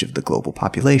percentage of the global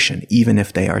population, even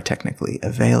if they are technically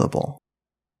available.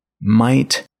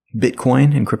 Might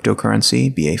Bitcoin and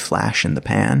cryptocurrency be a flash in the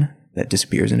pan that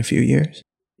disappears in a few years?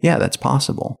 Yeah, that's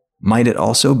possible. Might it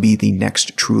also be the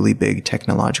next truly big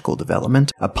technological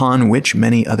development upon which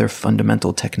many other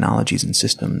fundamental technologies and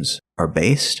systems are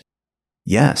based?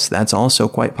 Yes, that's also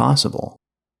quite possible.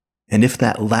 And if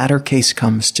that latter case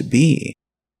comes to be,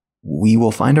 we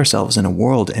will find ourselves in a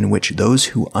world in which those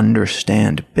who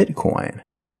understand Bitcoin,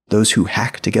 those who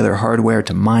hack together hardware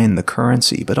to mine the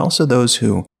currency, but also those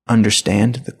who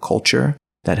understand the culture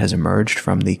that has emerged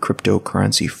from the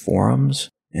cryptocurrency forums,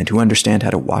 and who understand how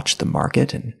to watch the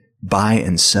market and buy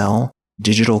and sell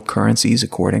digital currencies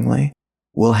accordingly,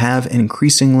 will have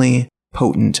increasingly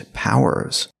potent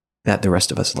powers that the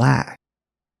rest of us lack.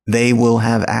 They will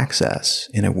have access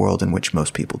in a world in which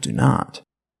most people do not.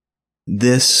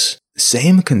 This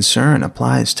same concern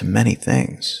applies to many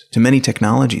things, to many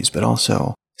technologies, but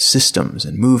also systems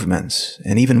and movements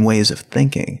and even ways of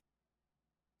thinking.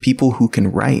 People who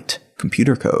can write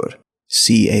computer code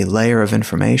see a layer of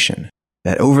information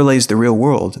that overlays the real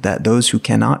world that those who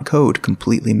cannot code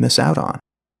completely miss out on.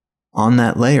 On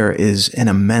that layer is an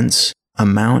immense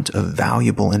amount of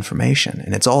valuable information,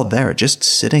 and it's all there, just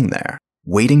sitting there,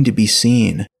 waiting to be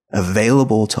seen,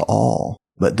 available to all,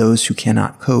 but those who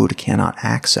cannot code cannot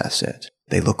access it.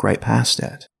 They look right past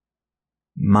it.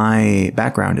 My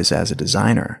background is as a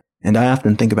designer, and I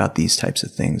often think about these types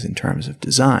of things in terms of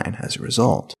design as a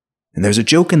result. And there's a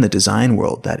joke in the design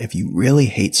world that if you really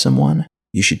hate someone,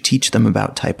 you should teach them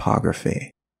about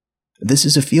typography. This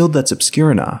is a field that's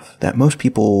obscure enough that most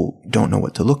people don't know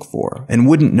what to look for and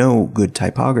wouldn't know good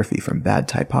typography from bad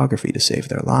typography to save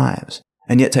their lives.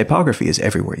 And yet typography is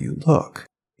everywhere you look.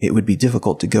 It would be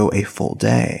difficult to go a full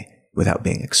day without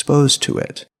being exposed to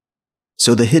it.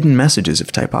 So the hidden messages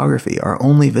of typography are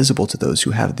only visible to those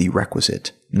who have the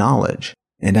requisite knowledge.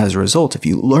 And as a result, if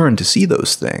you learn to see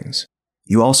those things,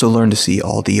 you also learn to see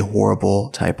all the horrible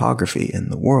typography in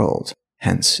the world,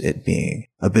 hence it being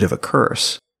a bit of a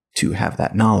curse to have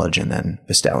that knowledge and then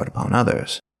bestow it upon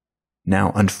others.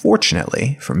 Now,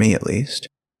 unfortunately, for me at least,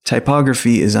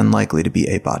 typography is unlikely to be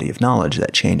a body of knowledge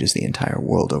that changes the entire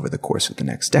world over the course of the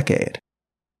next decade.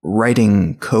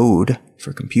 Writing code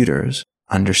for computers,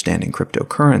 understanding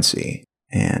cryptocurrency,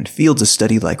 and fields of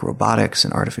study like robotics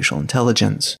and artificial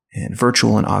intelligence and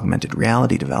virtual and augmented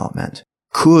reality development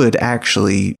could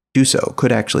actually do so,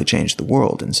 could actually change the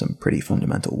world in some pretty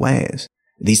fundamental ways.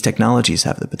 These technologies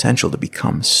have the potential to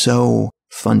become so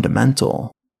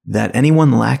fundamental that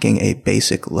anyone lacking a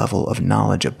basic level of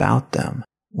knowledge about them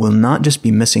will not just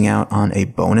be missing out on a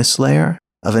bonus layer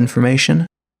of information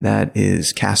that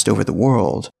is cast over the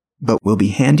world, but will be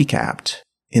handicapped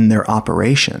in their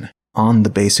operation on the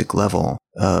basic level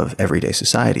of everyday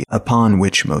society upon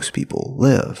which most people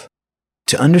live.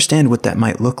 To understand what that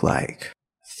might look like,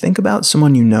 think about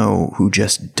someone you know who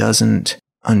just doesn't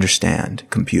understand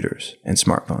computers and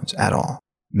smartphones at all.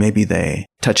 Maybe they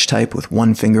touch type with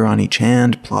one finger on each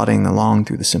hand, plodding along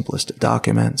through the simplest of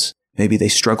documents. Maybe they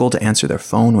struggle to answer their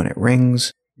phone when it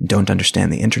rings, and don't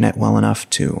understand the internet well enough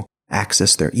to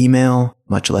access their email,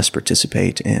 much less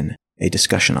participate in a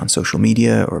discussion on social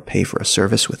media or pay for a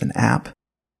service with an app.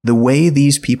 The way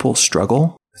these people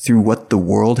struggle through what the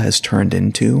world has turned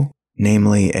into,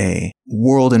 namely a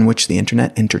world in which the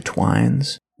internet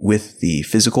intertwines with the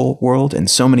physical world in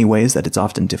so many ways that it's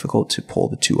often difficult to pull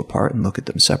the two apart and look at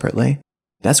them separately.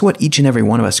 That's what each and every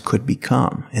one of us could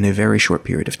become in a very short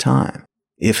period of time.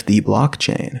 If the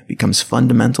blockchain becomes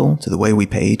fundamental to the way we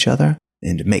pay each other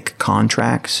and make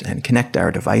contracts and connect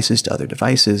our devices to other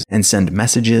devices and send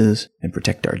messages and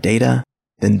protect our data,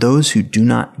 then those who do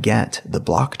not get the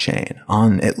blockchain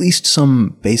on at least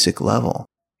some basic level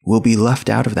will be left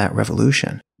out of that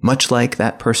revolution, much like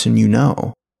that person you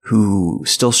know who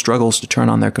still struggles to turn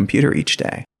on their computer each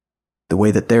day, the way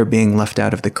that they're being left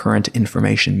out of the current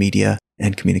information media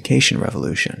and communication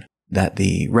revolution that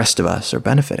the rest of us are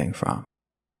benefiting from.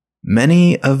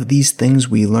 Many of these things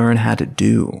we learn how to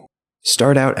do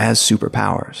start out as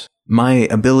superpowers. My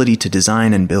ability to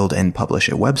design and build and publish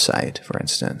a website, for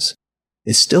instance,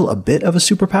 is still a bit of a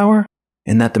superpower,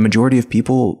 in that the majority of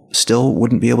people still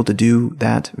wouldn't be able to do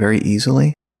that very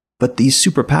easily. But these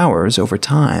superpowers, over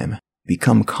time,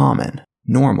 become common,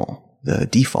 normal, the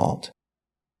default.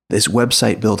 This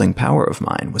website building power of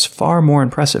mine was far more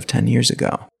impressive 10 years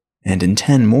ago, and in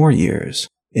 10 more years,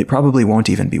 it probably won't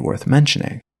even be worth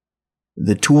mentioning.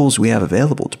 The tools we have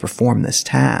available to perform this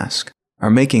task are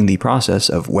making the process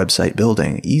of website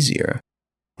building easier,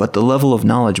 but the level of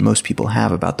knowledge most people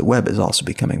have about the web is also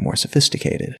becoming more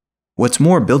sophisticated. What's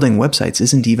more, building websites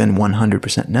isn't even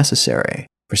 100% necessary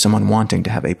for someone wanting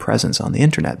to have a presence on the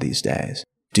internet these days,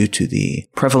 due to the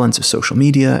prevalence of social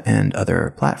media and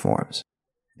other platforms.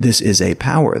 This is a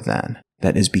power, then,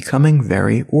 that is becoming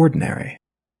very ordinary.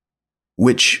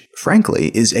 Which,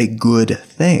 frankly, is a good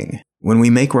thing. When we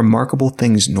make remarkable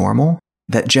things normal,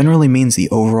 that generally means the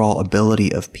overall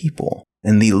ability of people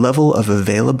and the level of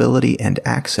availability and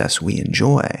access we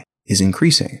enjoy is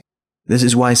increasing. This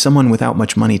is why someone without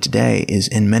much money today is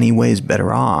in many ways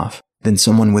better off than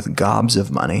someone with gobs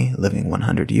of money living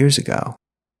 100 years ago.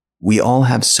 We all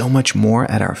have so much more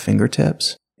at our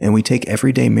fingertips, and we take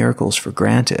everyday miracles for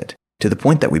granted to the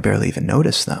point that we barely even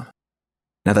notice them.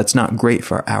 Now, that's not great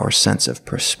for our sense of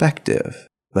perspective,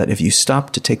 but if you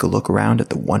stop to take a look around at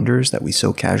the wonders that we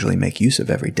so casually make use of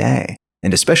every day,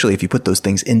 and especially if you put those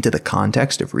things into the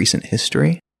context of recent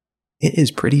history, it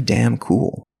is pretty damn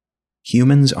cool.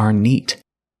 Humans are neat.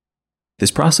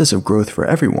 This process of growth for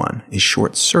everyone is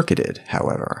short-circuited,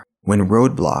 however, when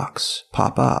roadblocks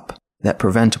pop up that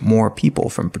prevent more people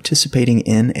from participating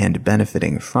in and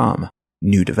benefiting from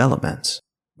new developments,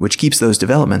 which keeps those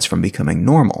developments from becoming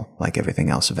normal, like everything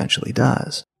else eventually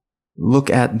does. Look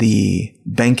at the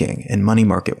banking and money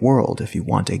market world if you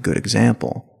want a good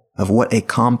example of what a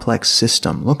complex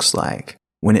system looks like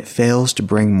when it fails to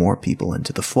bring more people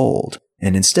into the fold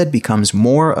and instead becomes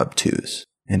more obtuse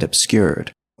and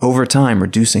obscured, over time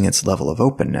reducing its level of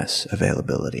openness,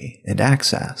 availability, and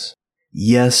access.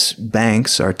 Yes,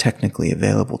 banks are technically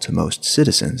available to most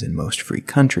citizens in most free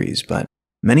countries, but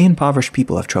many impoverished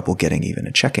people have trouble getting even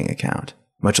a checking account,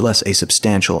 much less a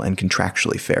substantial and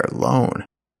contractually fair loan.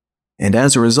 And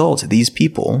as a result, these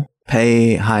people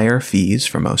pay higher fees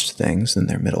for most things than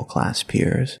their middle-class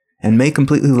peers, and may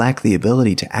completely lack the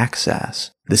ability to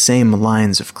access the same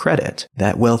lines of credit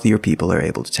that wealthier people are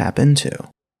able to tap into.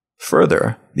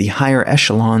 Further, the higher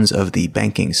echelons of the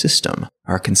banking system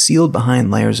are concealed behind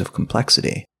layers of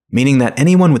complexity, meaning that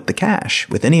anyone with the cash,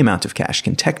 with any amount of cash,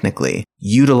 can technically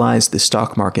utilize the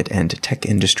stock market and tech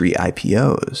industry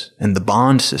IPOs, and the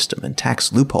bond system and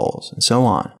tax loopholes, and so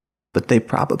on. But they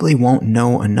probably won't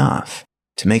know enough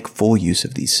to make full use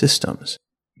of these systems,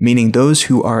 meaning those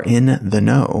who are in the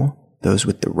know, those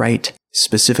with the right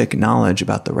specific knowledge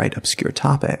about the right obscure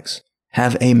topics,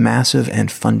 have a massive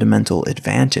and fundamental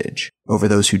advantage over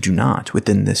those who do not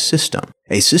within this system,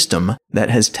 a system that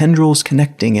has tendrils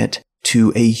connecting it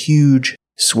to a huge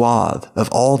swath of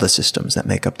all the systems that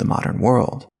make up the modern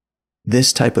world.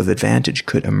 This type of advantage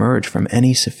could emerge from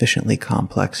any sufficiently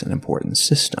complex and important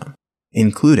system,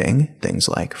 including things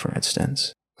like, for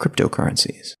instance,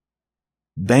 cryptocurrencies.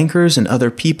 Bankers and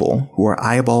other people who are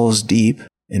eyeballs deep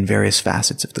in various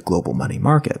facets of the global money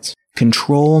markets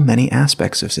control many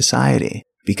aspects of society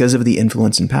because of the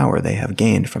influence and power they have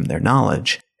gained from their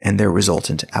knowledge and their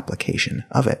resultant application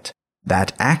of it.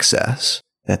 That access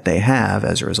that they have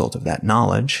as a result of that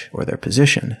knowledge or their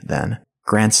position, then,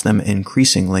 grants them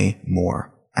increasingly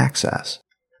more access.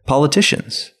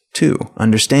 Politicians, too,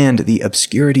 understand the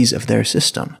obscurities of their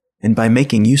system, and by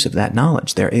making use of that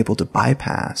knowledge, they're able to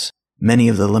bypass many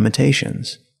of the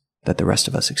limitations that the rest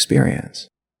of us experience.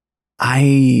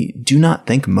 I do not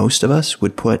think most of us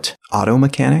would put auto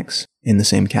mechanics in the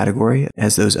same category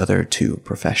as those other two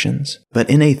professions. But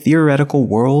in a theoretical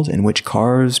world in which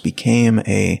cars became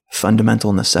a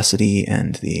fundamental necessity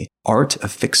and the art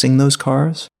of fixing those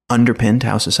cars underpinned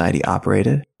how society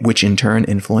operated, which in turn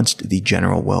influenced the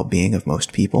general well-being of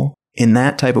most people, in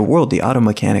that type of world, the auto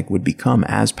mechanic would become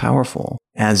as powerful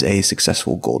as a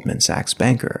successful Goldman Sachs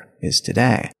banker is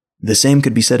today. The same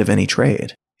could be said of any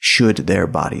trade, should their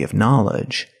body of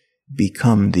knowledge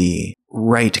become the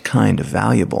right kind of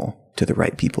valuable to the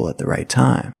right people at the right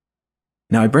time.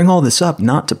 Now, I bring all this up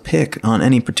not to pick on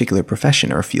any particular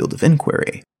profession or field of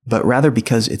inquiry, but rather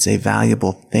because it's a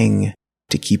valuable thing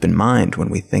to keep in mind when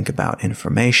we think about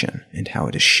information and how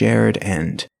it is shared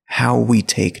and how we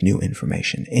take new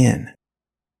information in.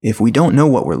 If we don't know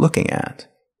what we're looking at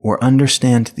or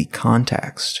understand the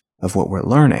context of what we're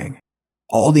learning,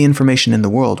 all the information in the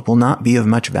world will not be of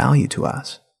much value to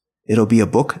us. It'll be a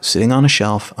book sitting on a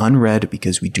shelf unread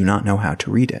because we do not know how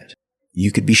to read it.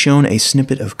 You could be shown a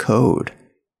snippet of code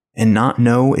and not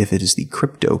know if it is the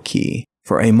crypto key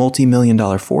for a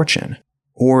multi-million-dollar fortune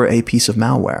or a piece of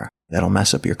malware that'll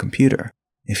mess up your computer.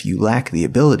 If you lack the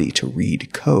ability to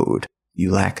read code,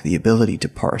 you lack the ability to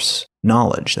parse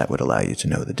knowledge that would allow you to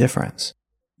know the difference.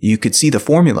 You could see the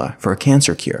formula for a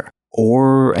cancer cure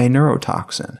or a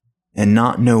neurotoxin and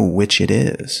not know which it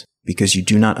is because you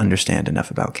do not understand enough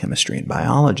about chemistry and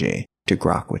biology to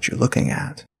grok what you're looking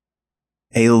at.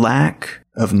 A lack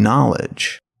of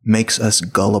knowledge makes us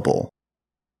gullible,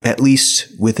 at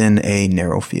least within a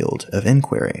narrow field of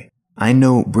inquiry. I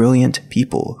know brilliant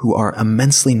people who are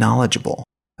immensely knowledgeable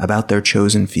about their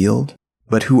chosen field,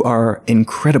 but who are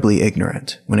incredibly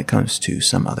ignorant when it comes to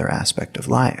some other aspect of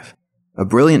life. A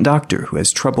brilliant doctor who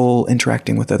has trouble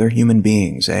interacting with other human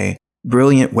beings, a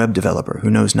brilliant web developer who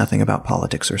knows nothing about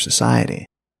politics or society.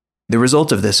 The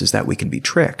result of this is that we can be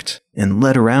tricked and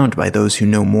led around by those who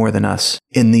know more than us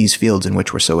in these fields in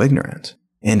which we're so ignorant.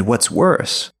 And what's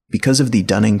worse, because of the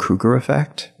Dunning-Kruger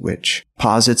effect, which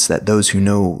posits that those who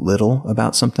know little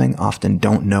about something often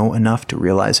don't know enough to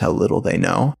realize how little they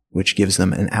know, which gives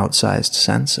them an outsized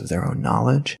sense of their own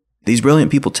knowledge, these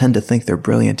brilliant people tend to think they're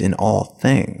brilliant in all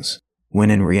things,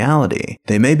 when in reality,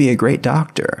 they may be a great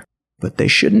doctor, but they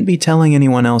shouldn't be telling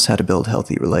anyone else how to build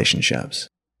healthy relationships.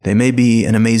 They may be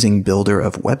an amazing builder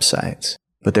of websites,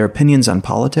 but their opinions on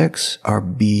politics are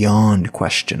beyond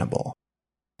questionable.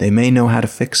 They may know how to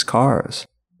fix cars,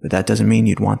 but that doesn't mean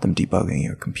you'd want them debugging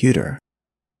your computer.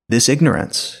 This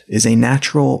ignorance is a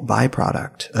natural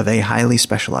byproduct of a highly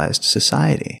specialized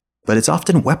society, but it's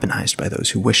often weaponized by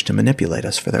those who wish to manipulate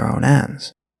us for their own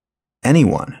ends.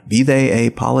 Anyone, be they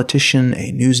a politician,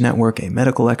 a news network, a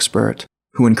medical expert,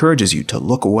 who encourages you to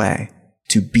look away,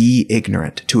 to be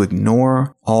ignorant, to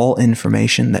ignore all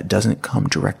information that doesn't come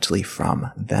directly from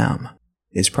them,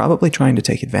 is probably trying to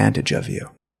take advantage of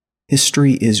you.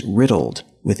 History is riddled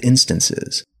with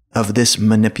instances of this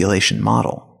manipulation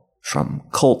model, from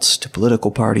cults to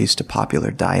political parties to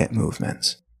popular diet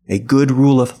movements. A good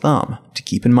rule of thumb to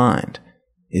keep in mind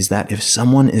is that if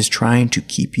someone is trying to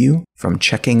keep you from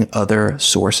checking other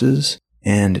sources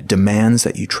and demands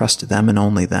that you trust them and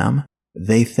only them,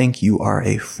 they think you are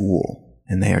a fool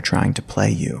and they are trying to play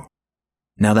you.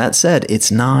 Now that said,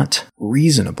 it's not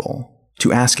reasonable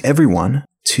to ask everyone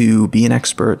to be an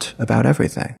expert about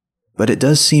everything. But it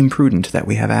does seem prudent that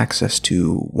we have access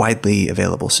to widely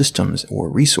available systems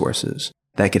or resources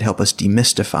that could help us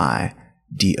demystify,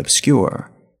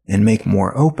 de-obscure, and make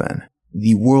more open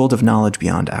the world of knowledge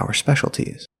beyond our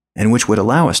specialties, and which would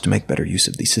allow us to make better use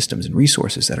of these systems and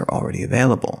resources that are already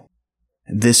available.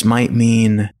 This might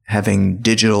mean having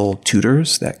digital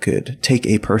tutors that could take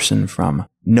a person from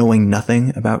knowing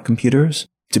nothing about computers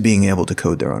to being able to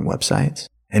code their own websites,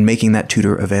 and making that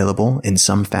tutor available in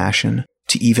some fashion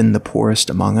to even the poorest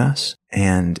among us,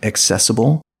 and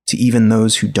accessible to even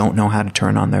those who don't know how to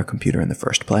turn on their computer in the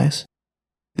first place.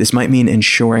 This might mean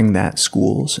ensuring that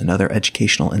schools and other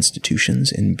educational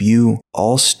institutions imbue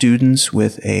all students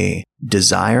with a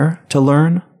desire to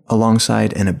learn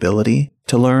alongside an ability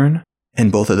to learn,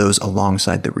 and both of those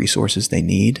alongside the resources they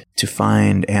need to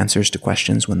find answers to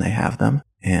questions when they have them,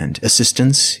 and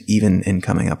assistance even in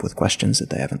coming up with questions that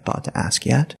they haven't thought to ask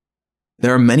yet.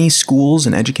 There are many schools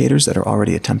and educators that are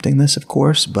already attempting this, of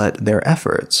course, but their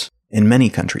efforts, in many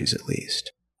countries at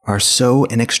least, are so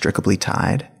inextricably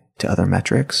tied to other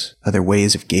metrics, other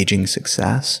ways of gauging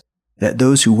success, that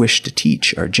those who wish to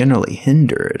teach are generally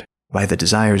hindered by the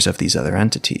desires of these other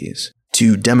entities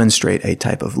to demonstrate a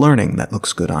type of learning that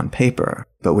looks good on paper,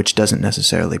 but which doesn't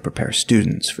necessarily prepare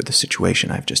students for the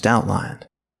situation I've just outlined.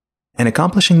 And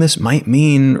accomplishing this might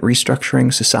mean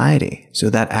restructuring society so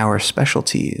that our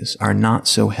specialties are not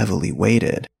so heavily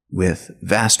weighted, with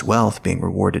vast wealth being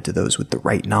rewarded to those with the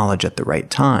right knowledge at the right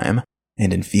time,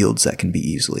 and in fields that can be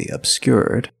easily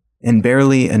obscured, and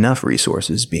barely enough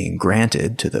resources being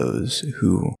granted to those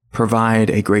who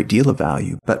provide a great deal of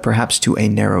value, but perhaps to a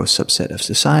narrow subset of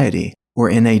society, or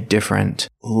in a different,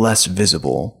 less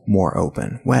visible, more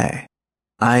open way.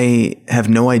 I have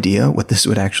no idea what this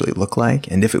would actually look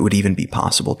like, and if it would even be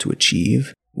possible to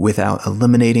achieve without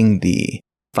eliminating the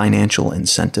financial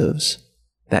incentives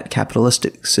that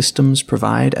capitalistic systems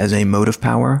provide as a motive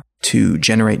power to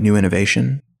generate new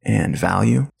innovation and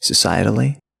value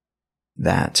societally.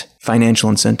 That financial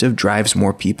incentive drives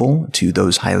more people to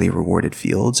those highly rewarded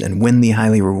fields, and when the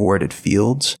highly rewarded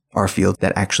fields are fields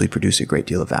that actually produce a great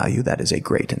deal of value, that is a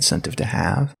great incentive to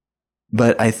have.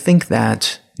 But I think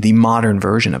that the modern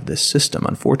version of this system,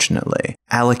 unfortunately,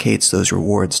 allocates those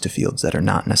rewards to fields that are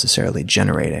not necessarily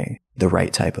generating the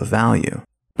right type of value.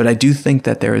 But I do think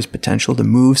that there is potential to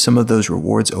move some of those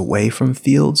rewards away from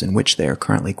fields in which they are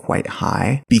currently quite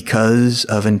high because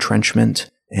of entrenchment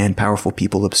and powerful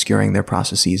people obscuring their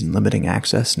processes and limiting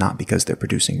access, not because they're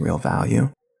producing real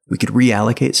value. We could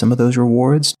reallocate some of those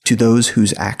rewards to those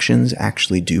whose actions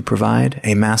actually do provide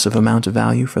a massive amount of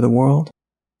value for the world.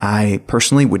 I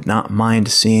personally would not mind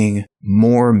seeing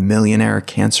more millionaire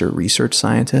cancer research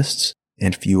scientists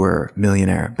and fewer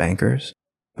millionaire bankers,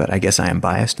 but I guess I am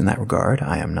biased in that regard.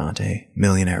 I am not a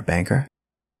millionaire banker.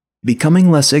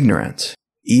 Becoming less ignorant,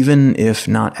 even if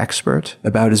not expert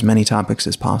about as many topics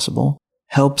as possible,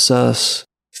 helps us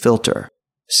filter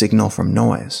signal from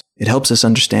noise. It helps us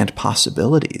understand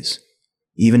possibilities,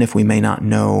 even if we may not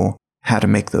know how to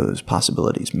make those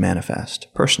possibilities manifest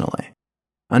personally.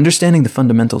 Understanding the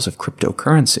fundamentals of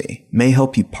cryptocurrency may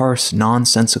help you parse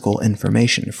nonsensical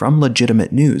information from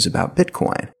legitimate news about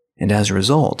Bitcoin, and as a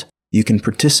result, you can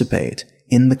participate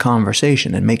in the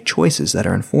conversation and make choices that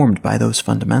are informed by those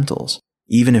fundamentals,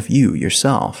 even if you,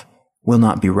 yourself, will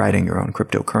not be writing your own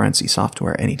cryptocurrency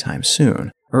software anytime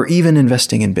soon, or even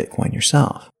investing in Bitcoin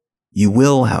yourself. You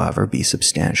will, however, be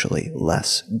substantially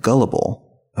less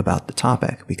gullible about the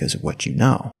topic because of what you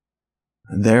know.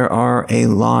 There are a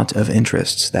lot of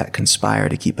interests that conspire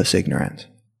to keep us ignorant.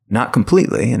 Not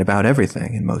completely and about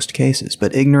everything in most cases,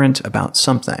 but ignorant about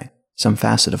something, some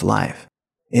facet of life.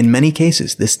 In many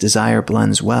cases, this desire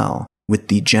blends well with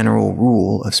the general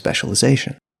rule of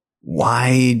specialization.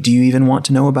 Why do you even want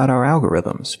to know about our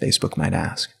algorithms? Facebook might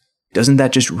ask. Doesn't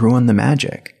that just ruin the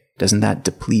magic? Doesn't that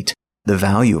deplete the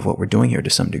value of what we're doing here to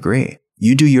some degree?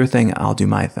 You do your thing, I'll do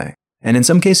my thing. And in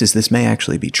some cases, this may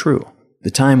actually be true. The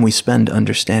time we spend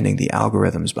understanding the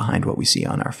algorithms behind what we see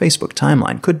on our Facebook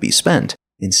timeline could be spent,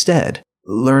 instead,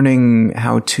 learning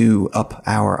how to up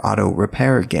our auto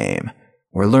repair game,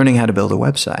 or learning how to build a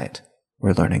website,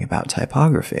 or learning about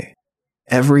typography.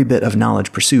 Every bit of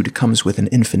knowledge pursued comes with an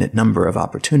infinite number of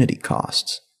opportunity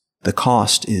costs. The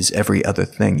cost is every other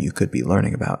thing you could be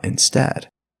learning about instead.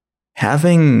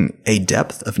 Having a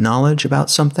depth of knowledge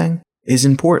about something is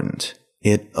important.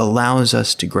 It allows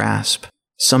us to grasp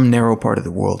some narrow part of the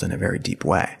world in a very deep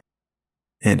way.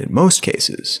 And in most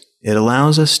cases, it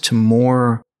allows us to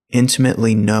more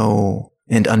intimately know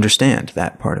and understand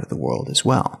that part of the world as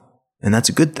well. And that's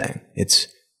a good thing. It's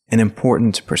an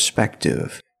important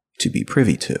perspective to be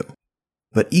privy to.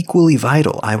 But equally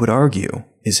vital, I would argue,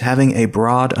 is having a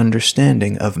broad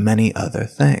understanding of many other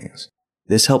things.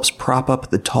 This helps prop up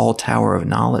the tall tower of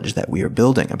knowledge that we are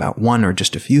building about one or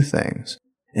just a few things,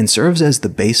 and serves as the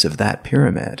base of that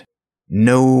pyramid.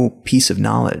 No piece of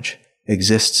knowledge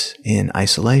exists in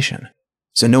isolation.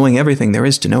 So knowing everything there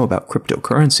is to know about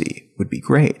cryptocurrency would be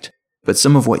great, but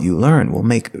some of what you learn will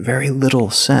make very little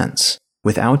sense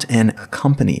without an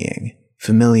accompanying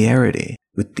familiarity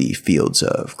with the fields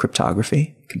of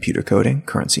cryptography, computer coding,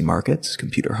 currency markets,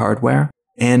 computer hardware,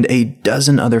 and a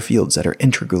dozen other fields that are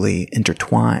integrally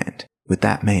intertwined with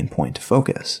that main point of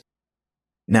focus.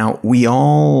 Now, we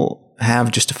all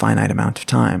have just a finite amount of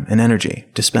time and energy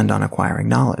to spend on acquiring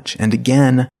knowledge. And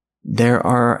again, there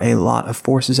are a lot of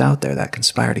forces out there that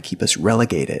conspire to keep us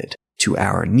relegated to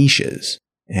our niches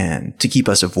and to keep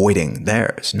us avoiding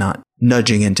theirs, not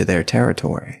nudging into their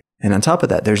territory. And on top of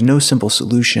that, there's no simple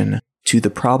solution to the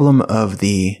problem of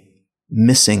the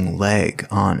missing leg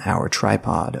on our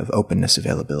tripod of openness,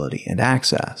 availability, and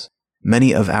access.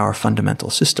 Many of our fundamental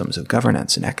systems of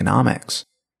governance and economics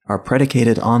are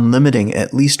predicated on limiting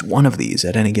at least one of these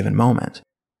at any given moment.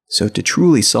 So to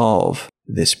truly solve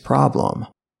this problem,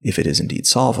 if it is indeed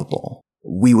solvable,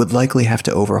 we would likely have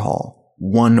to overhaul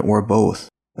one or both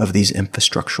of these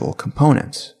infrastructural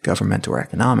components, government or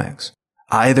economics.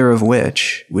 either of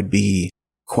which would be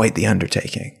quite the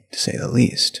undertaking, to say the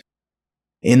least.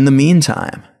 In the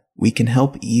meantime, we can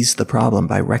help ease the problem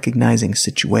by recognizing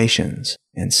situations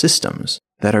and systems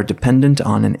that are dependent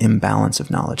on an imbalance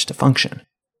of knowledge to function,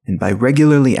 and by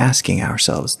regularly asking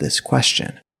ourselves this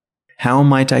question: how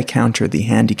might I counter the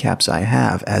handicaps I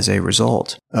have as a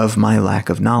result of my lack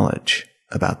of knowledge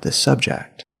about this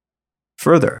subject?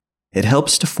 Further, it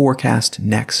helps to forecast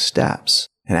next steps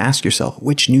and ask yourself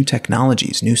which new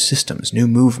technologies, new systems, new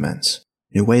movements,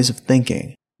 new ways of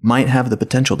thinking might have the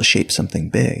potential to shape something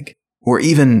big, or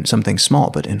even something small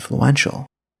but influential.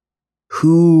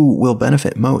 Who will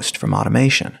benefit most from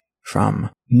automation,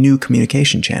 from new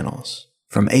communication channels,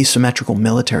 from asymmetrical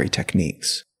military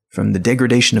techniques, from the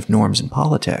degradation of norms in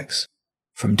politics,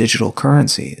 from digital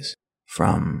currencies,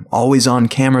 from always-on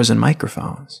cameras and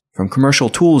microphones, from commercial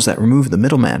tools that remove the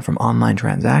middleman from online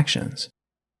transactions?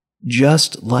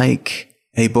 Just like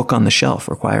a book on the shelf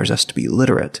requires us to be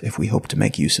literate if we hope to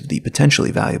make use of the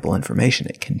potentially valuable information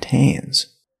it contains,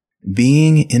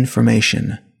 being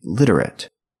information literate,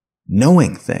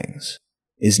 knowing things,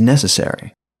 is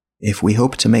necessary if we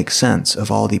hope to make sense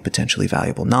of all the potentially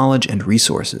valuable knowledge and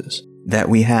resources that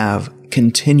we have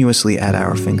continuously at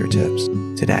our fingertips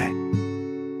today.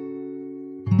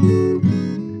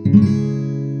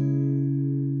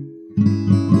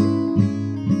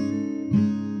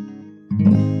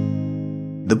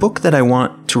 The book that I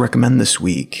want to recommend this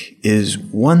week is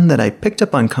one that I picked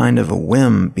up on kind of a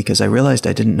whim because I realized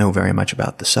I didn't know very much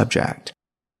about the subject.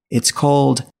 It's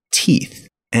called Teeth,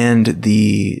 and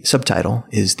the subtitle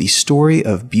is The Story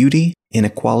of Beauty,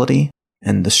 Inequality,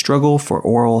 and the Struggle for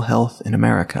Oral Health in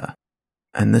America.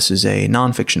 And this is a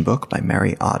nonfiction book by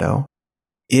Mary Otto.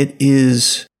 It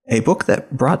is a book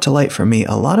that brought to light for me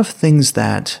a lot of things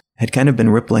that had kind of been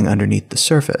rippling underneath the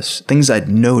surface, things I'd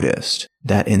noticed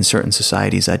that in certain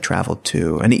societies I'd traveled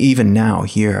to, and even now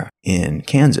here in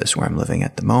Kansas, where I'm living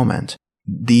at the moment,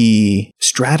 the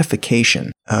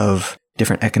stratification of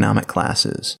different economic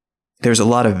classes. There's a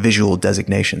lot of visual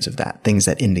designations of that, things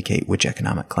that indicate which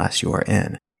economic class you are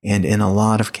in. And in a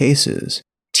lot of cases,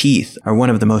 teeth are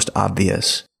one of the most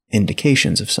obvious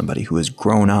indications of somebody who has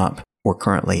grown up or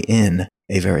currently in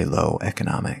a very low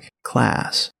economic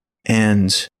class.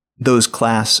 And those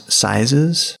class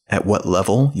sizes, at what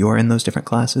level you are in those different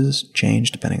classes,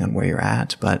 change depending on where you're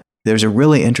at. But there's a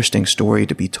really interesting story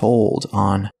to be told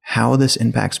on how this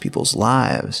impacts people's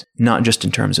lives, not just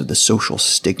in terms of the social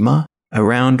stigma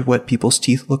around what people's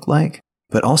teeth look like,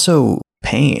 but also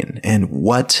pain and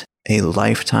what a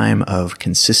lifetime of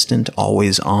consistent,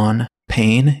 always-on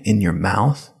pain in your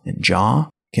mouth and jaw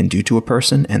can do to a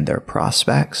person and their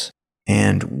prospects,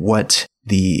 and what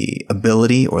the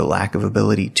ability or lack of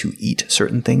ability to eat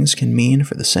certain things can mean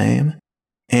for the same.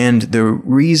 And the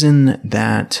reason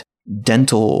that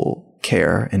dental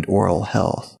care and oral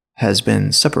health has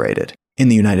been separated, in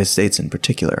the United States in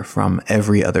particular, from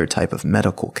every other type of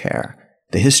medical care,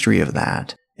 the history of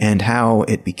that, and how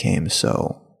it became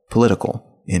so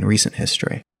political in recent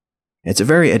history. It's a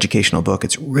very educational book.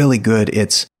 It's really good.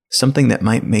 It's something that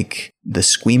might make the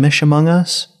squeamish among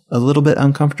us a little bit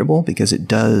uncomfortable because it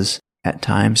does at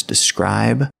times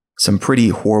describe some pretty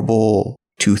horrible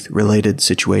tooth-related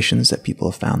situations that people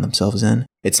have found themselves in.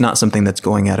 It's not something that's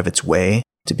going out of its way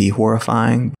to be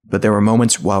horrifying, but there were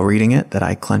moments while reading it that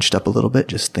I clenched up a little bit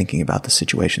just thinking about the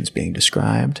situations being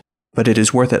described. But it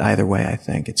is worth it either way, I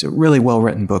think. It's a really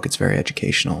well-written book. It's very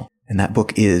educational. And that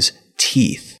book is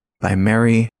Teeth by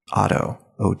Mary Otto,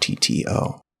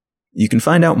 O-T-T-O. You can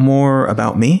find out more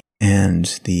about me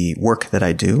and the work that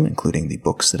I do, including the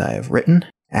books that I have written,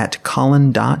 at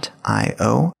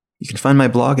colin.io. You can find my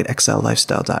blog at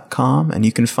exilelifestyle.com, and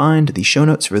you can find the show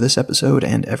notes for this episode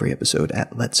and every episode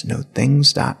at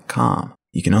letsknowthings.com.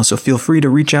 You can also feel free to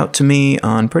reach out to me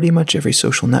on pretty much every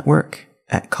social network.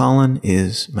 At Colin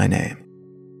is my name.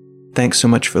 Thanks so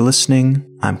much for listening.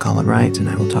 I'm Colin Wright, and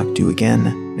I will talk to you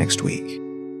again next week.